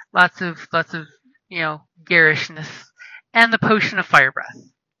 lots of garishness, and the potion of fire breath.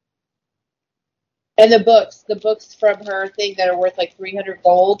 And the books from her thing that are worth like 300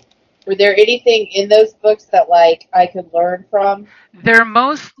 gold. Were there anything in those books that like I could learn from? They're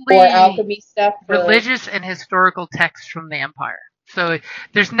mostly or alchemy stuff, religious and historical texts from the Empire. So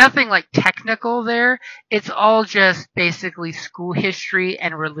there's nothing like technical there. It's all just basically school history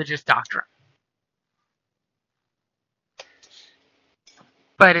and religious doctrine.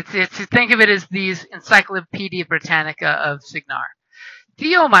 But it's think of it as these Encyclopedia Britannica of Signar.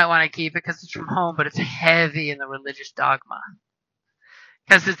 Theo might want to keep it because it's from home, but it's heavy in the religious dogma.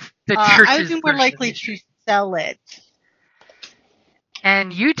 Because it's the church's I would be more likely to sell it.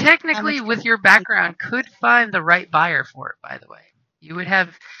 And you technically, with your background, could find the right buyer for it. By the way, you would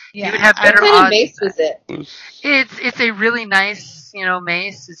have better odds. What kind of mace was it? It's a really nice,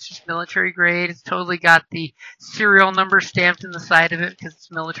 mace. It's just military grade. It's totally got the serial number stamped in the side of it because it's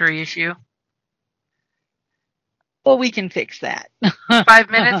a military issue. Well, we can fix that. 5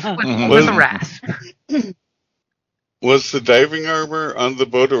 minutes with a rasp. Was the diving armor on the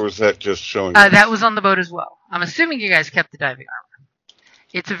boat, or was that just showing? That was on the boat as well. I'm assuming you guys kept the diving armor.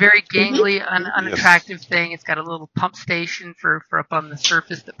 It's a very gangly, unattractive thing. It's got a little pump station for up on the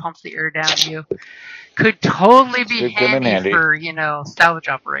surface that pumps the air down to you. Could totally be handy for, salvage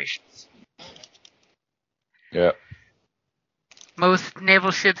operations. Yeah. Most naval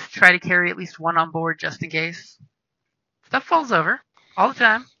ships try to carry at least one on board just in case. Stuff falls over all the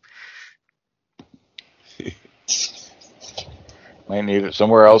time. Might need it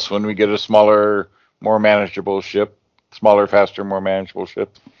somewhere else when we get a smaller, more manageable ship. Smaller, faster, more manageable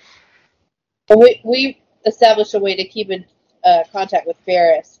ship. Well, we established a way to keep in contact with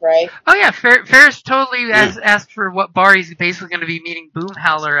Ferris, right? Oh yeah, Ferris totally has asked for what bar he's basically going to be meeting Boom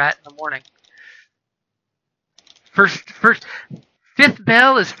Howler at in the morning. Fifth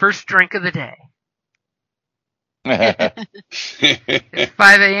bell is first drink of the day. It's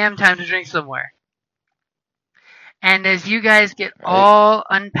 5 a.m. time to drink somewhere. And as you guys get all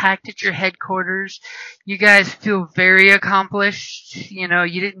unpacked at your headquarters, you guys feel very accomplished. You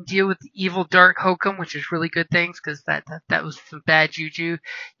didn't deal with the evil dark hokum, which is really good things because that was some bad juju.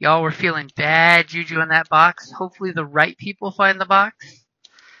 Y'all were feeling bad juju on that box. Hopefully the right people find the box.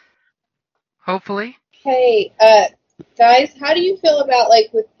 Hopefully. Hey, guys, how do you feel about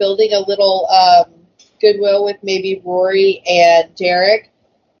with building a little goodwill with maybe Rory and Derek?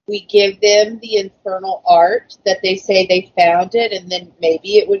 We give them the infernal art that they say they found it, and then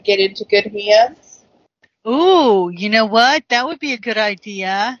maybe it would get into good hands. Ooh, you know what? That would be a good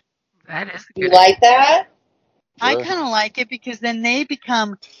idea. That is a good You like that? I kind of like it because then they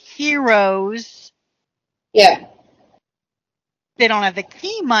become heroes. Yeah. They don't have the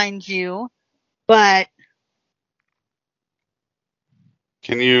key, mind you, but...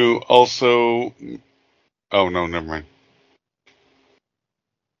 Can you also... Oh, no, never mind.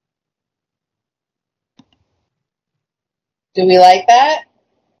 Do we like that?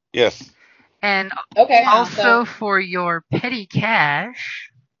 Yes. And okay, also for your petty cash,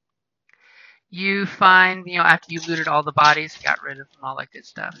 you find, after you looted all the bodies, got rid of them, all that good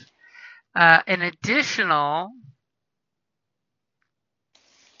stuff, an additional,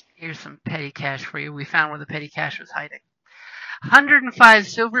 here's some petty cash for you. We found where the petty cash was hiding. 105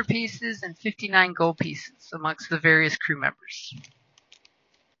 silver pieces and 59 gold pieces amongst the various crew members.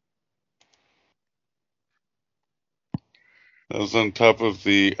 That was on top of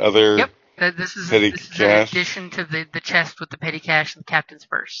the other This is petty in cash. addition to the chest with the petty cash and the captain's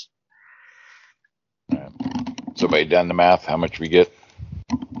purse. Somebody done the math? How much we get?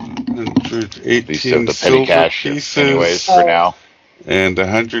 118 the petty silver cash, pieces, anyways, for now. and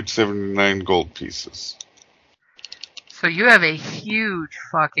 179 gold pieces. So you have a huge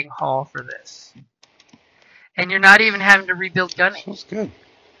fucking haul for this. And you're not even having to rebuild Gunny. Sounds good.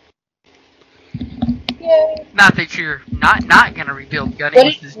 Yay. Not that you're not going to rebuild Gunny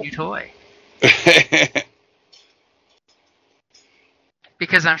with his new toy.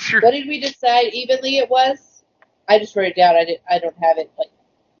 Because I'm sure... What did we decide evenly it was? I just wrote it down. I don't have it like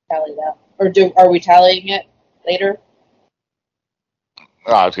tallied out. Or are we tallying it later?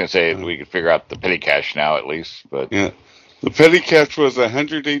 Oh, I was going to say we could figure out the petty cash now at least, but Yeah. The petty cash was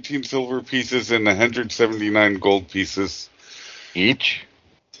 118 silver pieces and 179 gold pieces. each?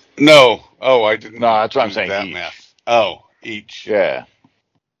 No. Oh, I didn't. No, that's what I'm do saying, That each. math. Oh, each. Yeah.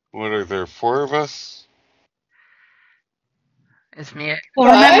 What are there? 4 of us? As Mia,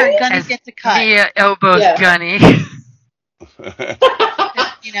 Well, remember, What? Gunny as gets a cut. Mia elbows Yeah. Gunny.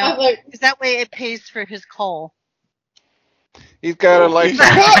 You know, I'm like, because that way it pays for his coal. He's got a lifetime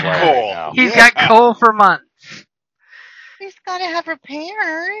got supply right coal. now. He's Yeah. got coal for months. He's got to have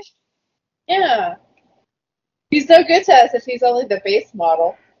repairs. yeah. He's no good to us if he's only the base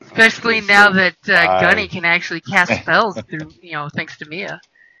model. Especially He's now so that high. Gunny can actually cast spells through, thanks to Mia.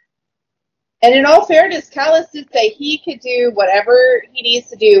 And in all fairness, Callus did say he could do whatever he needs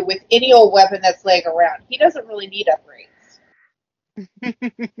to do with any old weapon that's laying around. He doesn't really need upgrades.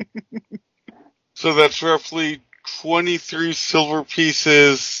 So that's roughly 23 silver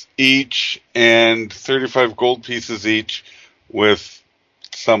pieces each and 35 gold pieces each, with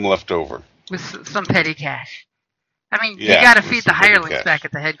some left over. With some petty cash. I mean, Yeah, you gotta with feed the some petty hirelings cash. back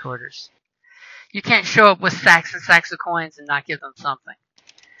at the headquarters. You can't show up with sacks and sacks of coins and not give them something.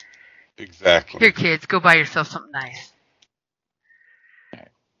 Exactly. Here, kids, go buy yourself something nice.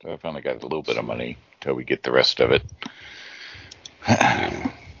 So I've only got a little bit of money till we get the rest of it.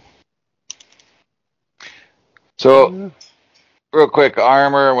 So, real quick,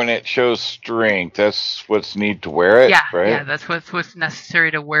 armor, when it shows strength, that's what's need to wear it, Yeah, right? yeah, that's what's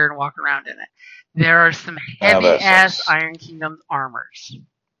necessary to wear and walk around in it. There are some that heavy-ass sucks. Iron Kingdom armors.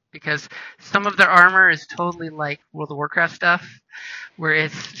 Because some of their armor is totally like World of Warcraft stuff, where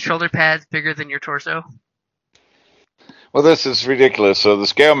it's shoulder pads bigger than your torso. Well, this is ridiculous. So the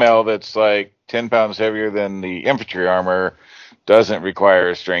scale mail that's like 10 pounds heavier than the infantry armor doesn't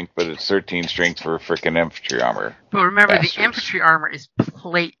require strength, but it's 13 strength for freaking infantry armor. But remember, Bastards. the infantry armor is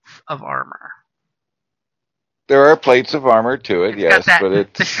plates of armor. There are plates of armor to it, It's yes, got that, but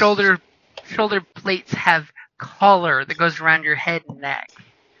it's... the shoulder plates have collar that goes around your head and neck.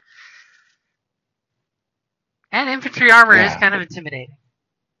 And infantry armor is Yeah. kind of intimidating.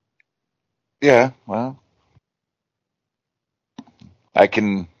 Yeah, well... I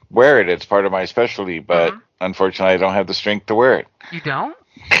can wear it. It's part of my specialty, but unfortunately I don't have the strength to wear it. You don't?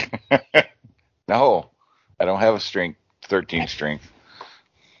 No, I don't have a strength, 13 strength.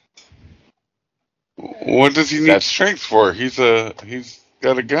 What does he need That's- strength for? He's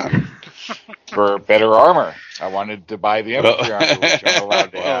got a gun. For better armor. I wanted to buy the infantry armor, which I'm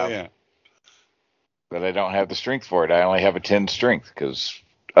allowed to Well, have, yeah. but I don't have the strength for it. I only have a 10 strength, because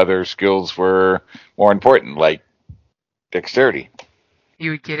other skills were more important, like dexterity.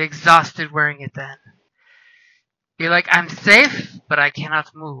 You would get exhausted wearing it then. You're like, I'm safe, but I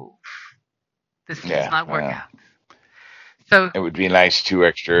cannot move. This does not work yeah. out. So, It would be nice 2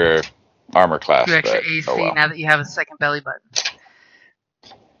 extra armor class, 2 extra but AC oh well. now that you have a second belly button.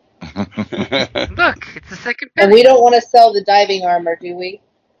 Look, it's the second And belly. we don't want to sell the diving armor, do we?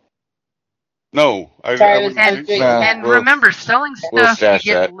 No, I Sorry, I wouldn't was think doing so. that. And We'll- remember, selling we'll stuff, stash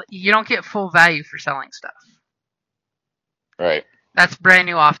you don't get full value for selling stuff. Right. That's brand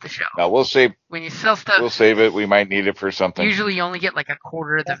new off the shelf. Now we'll save When you sell stuff, it. We might need it for something. usually you only get like a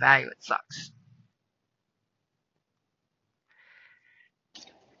quarter of the value. It sucks.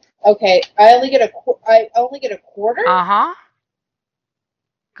 Okay, I only get a quarter. Uh-huh.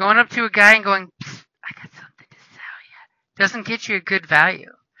 Going up to a guy and going, "Psst, I got something to sell you," doesn't get you a good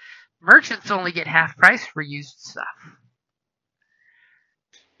value. Merchants only get half price for used stuff.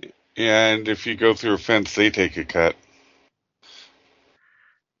 And if you go through a fence, they take a cut.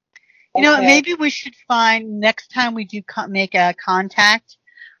 You know, Okay. maybe we should find next time we do make a contact,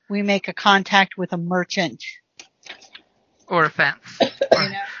 we make a contact with a merchant, Or a fence. you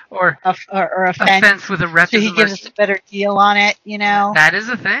know, Or or a a fence, fence with a rep so as he a gives us a merchant. better deal on it, you know. That is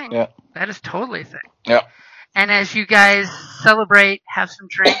a thing. Yeah. That is totally a thing. Yeah. And as you guys celebrate, have some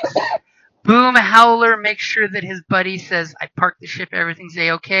drinks, Boom Howler makes sure that his buddy says, I parked the ship, everything's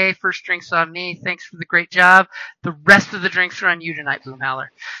A-okay, first drink's on me, thanks for the great job. The rest of the drinks are on you tonight, Boom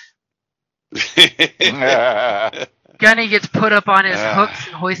Howler. Gunny gets put up on his hooks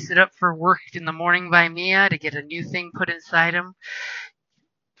and hoisted up for work in the morning by Mia to get a new thing put inside him.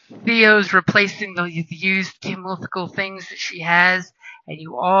 Theo's replacing the used chemical things that she has, and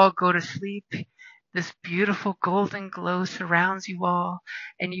you all go to sleep. This beautiful golden glow surrounds you all,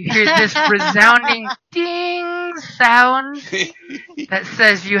 and you hear this resounding ding sound that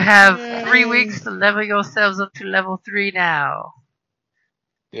says you have 3 weeks to level yourselves up to level 3 now.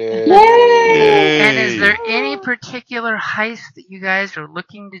 Yay! And is there any particular heist that you guys are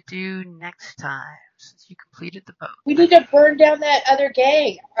looking to do next time since you completed the boat? We need to burn down that other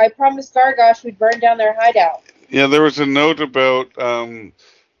gang. I promised Gargosh we'd burn down their hideout. Yeah, there was a note about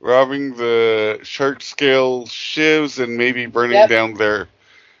robbing the shark scale shivs and maybe burning down their...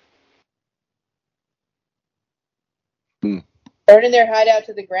 Burning their hideout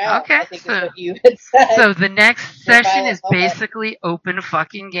to the ground, Okay, I think is what you had said. So the next session is basically open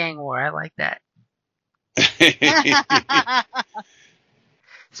fucking gang war. I like that.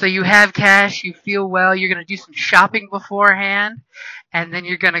 So you have cash, you feel well, you're going to do some shopping beforehand, and then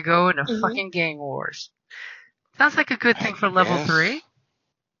you're going to go into fucking gang wars. Sounds like a good thing for level 3.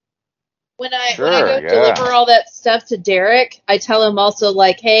 When I go deliver all that stuff to Derek, I tell him also,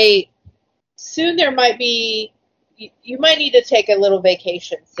 like, hey, soon there might be, you might need to take a little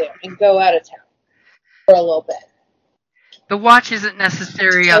vacation soon and go out of town for a little bit. The watch isn't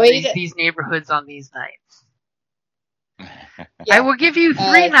necessary on these neighborhoods on these nights. Yeah. I will give you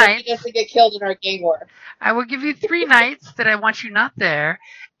 3 nights. He doesn't get killed in our gang war. I will give you 3 nights that I want you not there,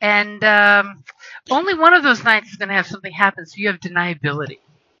 and only one of those nights is going to have something happen, so you have deniability.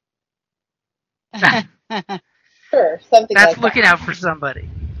 Sure, something That's like looking that. out for somebody.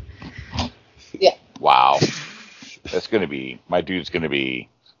 Yeah. Wow. That's going to be, my dude's going to be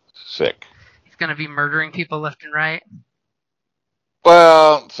sick. He's going to be murdering people left and right.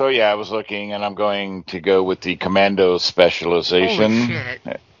 Well, so yeah, I was looking, and I'm going to go with the commando specialization. Holy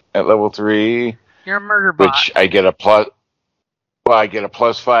shit. At level 3. You're a murder bot. Which I get a plus. Well, I get a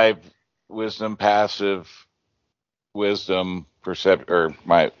 +5 wisdom, passive wisdom, or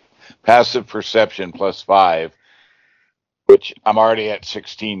my passive perception +5, which I'm already at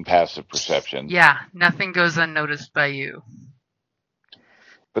 16 passive perception. Yeah, nothing goes unnoticed by you.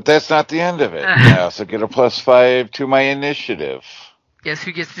 But that's not the end of it. I also get a +5 to my initiative. Guess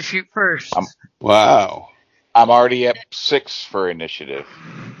who gets to shoot first? Wow. I'm already at 6 for initiative.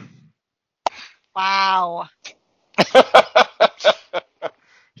 Wow.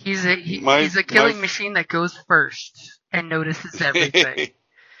 He's a killing machine that goes first and notices everything.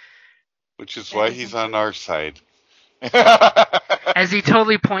 Which is why he's on our side. As he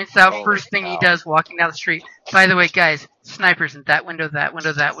totally points out first thing he does walking down the street. By the way, guys, snipers in that window, that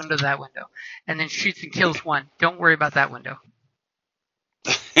window, that window, that window. And then shoots and kills one. Don't worry about that window.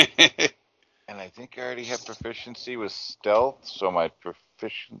 And I think I already have proficiency with stealth, so my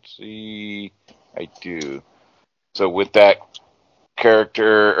proficiency, I do. So with that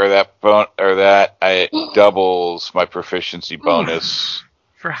character or that it doubles my proficiency bonus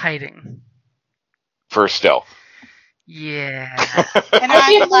for hiding. For stealth. Yeah. And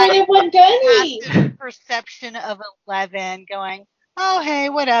I get more than one gunny. Perception of 11 going, oh, hey,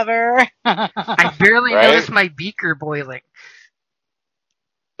 whatever. I barely noticed my beaker boiling.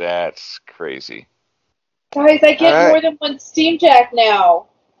 That's crazy. Guys, I get more than one steam jack now.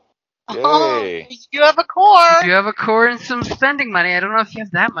 Yay. Oh, you have a core. You have a core and some spending money. I don't know if you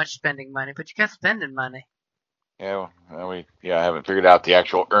have that much spending money, but you got spending money. Yeah, I haven't figured out the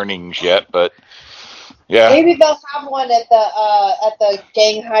actual earnings yet, but yeah. Maybe they'll have one at the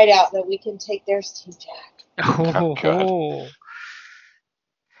gang hideout that we can take their steam jack. Oh.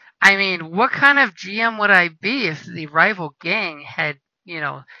 I mean, what kind of GM would I be if the rival gang had,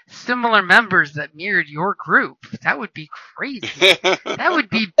 similar members that mirrored your group? That would be crazy. That would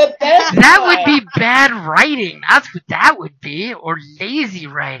be bad writing. That's what that would be, or lazy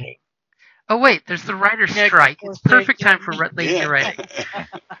writing. Oh wait, there's the writer's strike. It's perfect time for lazy writing.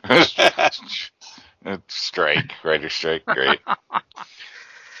 Writer's strike, great.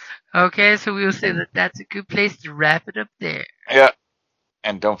 Okay, so we will say that that's a good place to wrap it up there. Yeah.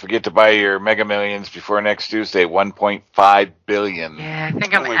 And don't forget to buy your Mega Millions before next Tuesday, 1.5 billion. Yeah, I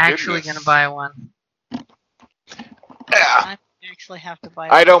think I'm actually going to buy one. Yeah. I actually have to buy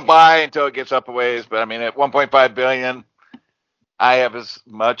one. I don't buy until it gets up a ways, but I mean, at 1.5 billion, I have as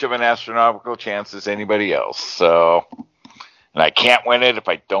much of an astronomical chance as anybody else. So, and I can't win it if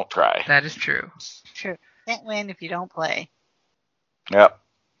I don't try. That is true. True. Can't win if you don't play. Yep.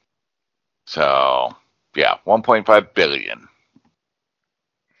 So, yeah, 1.5 billion.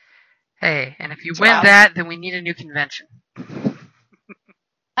 Hey, and if you win that, then we need a new convention.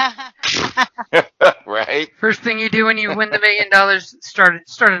 Right? First thing you do when you win the $1 million,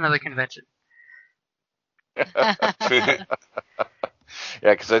 start another convention. Yeah,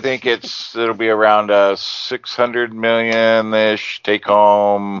 because I think it'll be around 600 million-ish take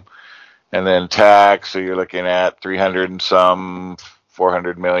home, and then tax. So you're looking at 300 and some,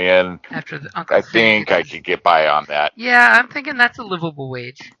 400 million. After the Uncle I Sam think gets I could get by on that. Yeah, I'm thinking that's a livable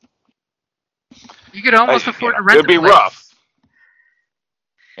wage. You could almost afford to rent it'd the be place. rough.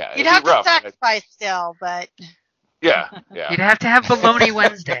 Yeah, You'd it'd have be rough. to sacrifice still, but Yeah. You'd have to have Bologna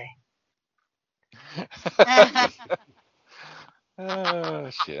Wednesday. Oh,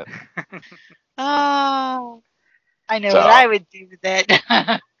 shit. oh, I know So- what I would do with it.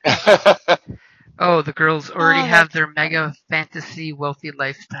 Oh, the girls already Oh, have that's their mega fantasy wealthy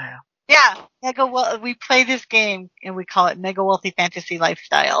lifestyle. Yeah, we play this game and we call it Mega Wealthy Fantasy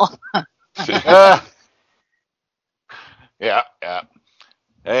Lifestyle. Yeah.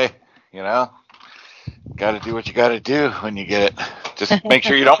 Hey, got to do what you got to do when you get it. Just make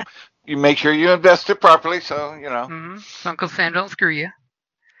sure you make sure you invest it properly. So, Uncle Sam don't screw you.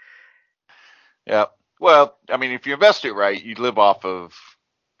 Yeah. Well, I mean, if you invest it right, you live off of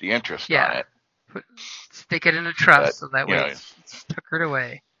the interest on it. Stick it in a trust But, so that way it's tuckered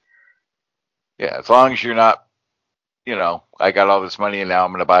away. Yeah, as long as you're not, I got all this money and now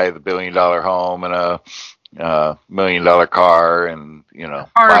I'm going to buy the $1 billion home and a $1 million car and,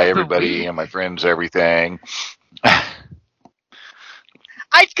 buy everybody and my friends everything. I'd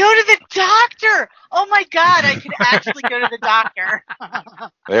go to the doctor. Oh my God, I could actually go to the doctor.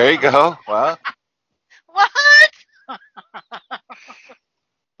 There you go. Well, what?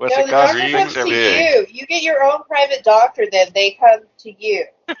 What's No, it the cost? doctor comes to Big. you. You get your own private doctor, then they come to you.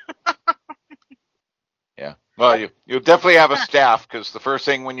 Yeah. Well, you'll definitely have a staff because the first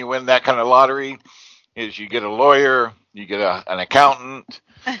thing when you win that kind of lottery is you get a lawyer, you get an accountant,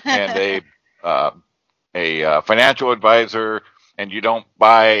 and a financial advisor, and you don't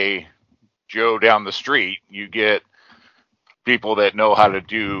buy Joe down the street. You get people that know how to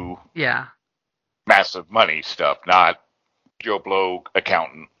do massive money stuff, not Joe Blow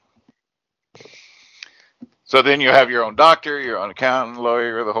accountant. So then you have your own doctor, your own accountant,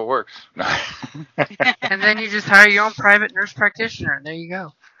 lawyer, the whole works. And then you just hire your own private nurse practitioner, and there you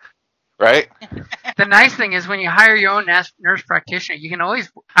go. Right? The nice thing is when you hire your own nurse practitioner, you can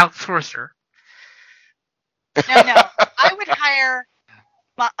always outsource her. No, I would hire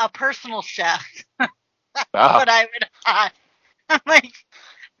a personal chef. That's what I would hire. I'm like,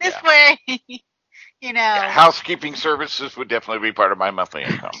 this way, housekeeping services would definitely be part of my monthly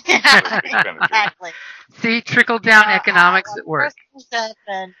income. Exactly. See, trickle down economics at work.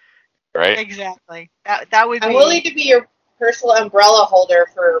 Right? Exactly. That would be. I'm willing to be your personal umbrella holder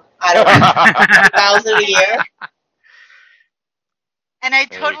for, I don't know, $1,000 a year. And I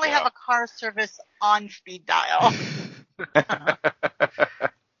totally have a car service on speed dial.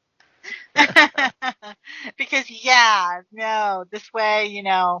 Because this way, you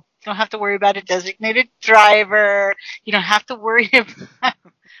don't have to worry about a designated driver. You don't have to worry about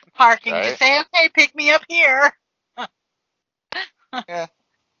parking. Right. Just say, okay, pick me up here. Yeah,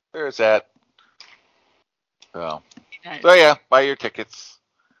 there's that. So yeah, buy your tickets.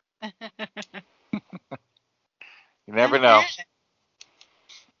 You never know.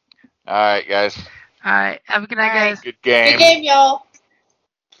 All right, guys. All right, have a good night, guys. Good game. Good game, y'all.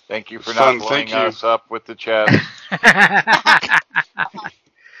 Thank you for not blowing us up with the chat.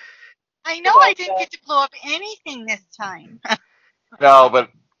 I know I didn't get to blow up anything this time. No,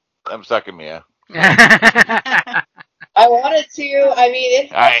 but I'm sucking Mia. I wanted to. I mean,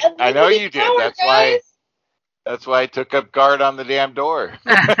 I know you did. Power, That's why I took up guard on the damn door.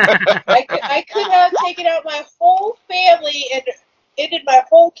 I could have taken out my whole family and ended my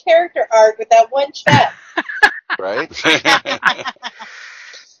whole character arc with that one chat. Right?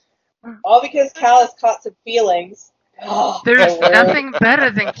 All because Cal has caught some feelings. There's nothing better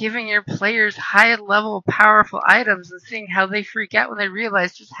than giving your players high-level, powerful items and seeing how they freak out when they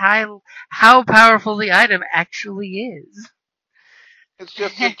realize just how powerful the item actually is. It's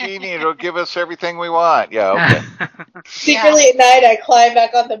just a genie. It'll give us everything we want. Yeah, okay. Secretly at night, I climb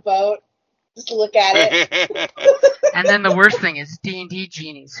back on the boat, just look at it. And then the worst thing is D&D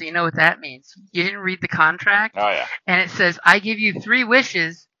genie, so you know what that means. You didn't read the contract, Oh, yeah. and it says, I give you 3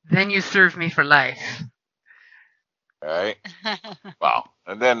 wishes, then you serve me for life. Right? Well,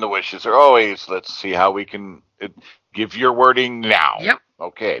 and then the wishes are always, let's see how we can give your wording now. Yep.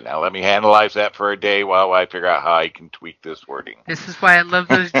 Okay, now let me analyze that for a day while I figure out how I can tweak this wording. This is why I love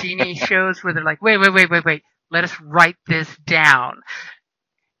those genie shows where they're like, wait. Let us write this down.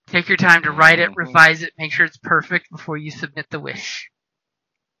 Take your time to write it, revise it, make sure it's perfect before you submit the wish.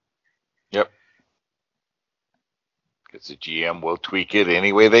 Yep. Because the GM will tweak it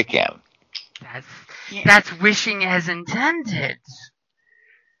any way they can. That's wishing as intended.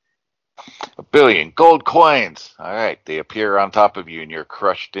 1 billion gold coins. All right, they appear on top of you, and you're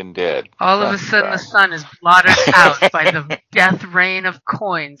crushed and dead. All of a sudden, the sun is blotted out by the death rain of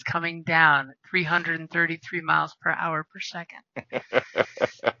coins coming down at 333 miles per hour per second.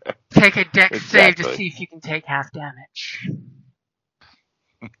 Take a dex save to see if you can take half damage.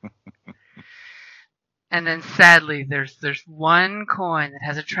 And then, sadly, there's one coin that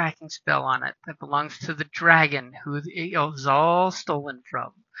has a tracking spell on it that belongs to the dragon, who it was all stolen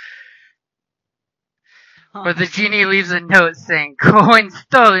from. But the genie leaves a note saying, "Coin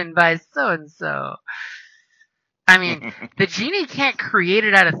stolen by so-and-so." I mean, the genie can't create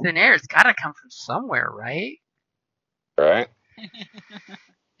it out of thin air. It's got to come from somewhere, right? Right.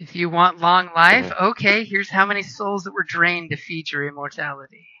 If you want long life, okay, here's how many souls that were drained to feed your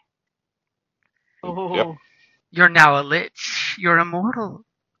immortality. Oh. Yep. You're now a lich. You're immortal.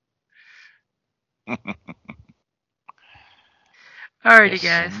 Alrighty, Yes,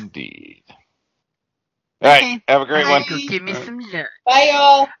 guys. Indeed. All right. Have a great one. Go give me some lunch. Bye,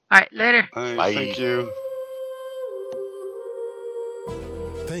 y'all. Alright, later. Bye. Thank you.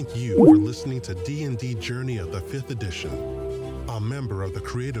 Thank you for listening to D&D Journey of the 5th Edition, a member of the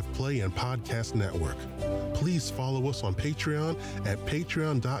Creative Play and Podcast Network. Please follow us on Patreon at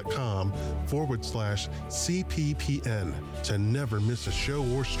patreon.com/CPPN to never miss a show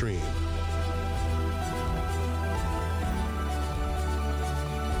or stream.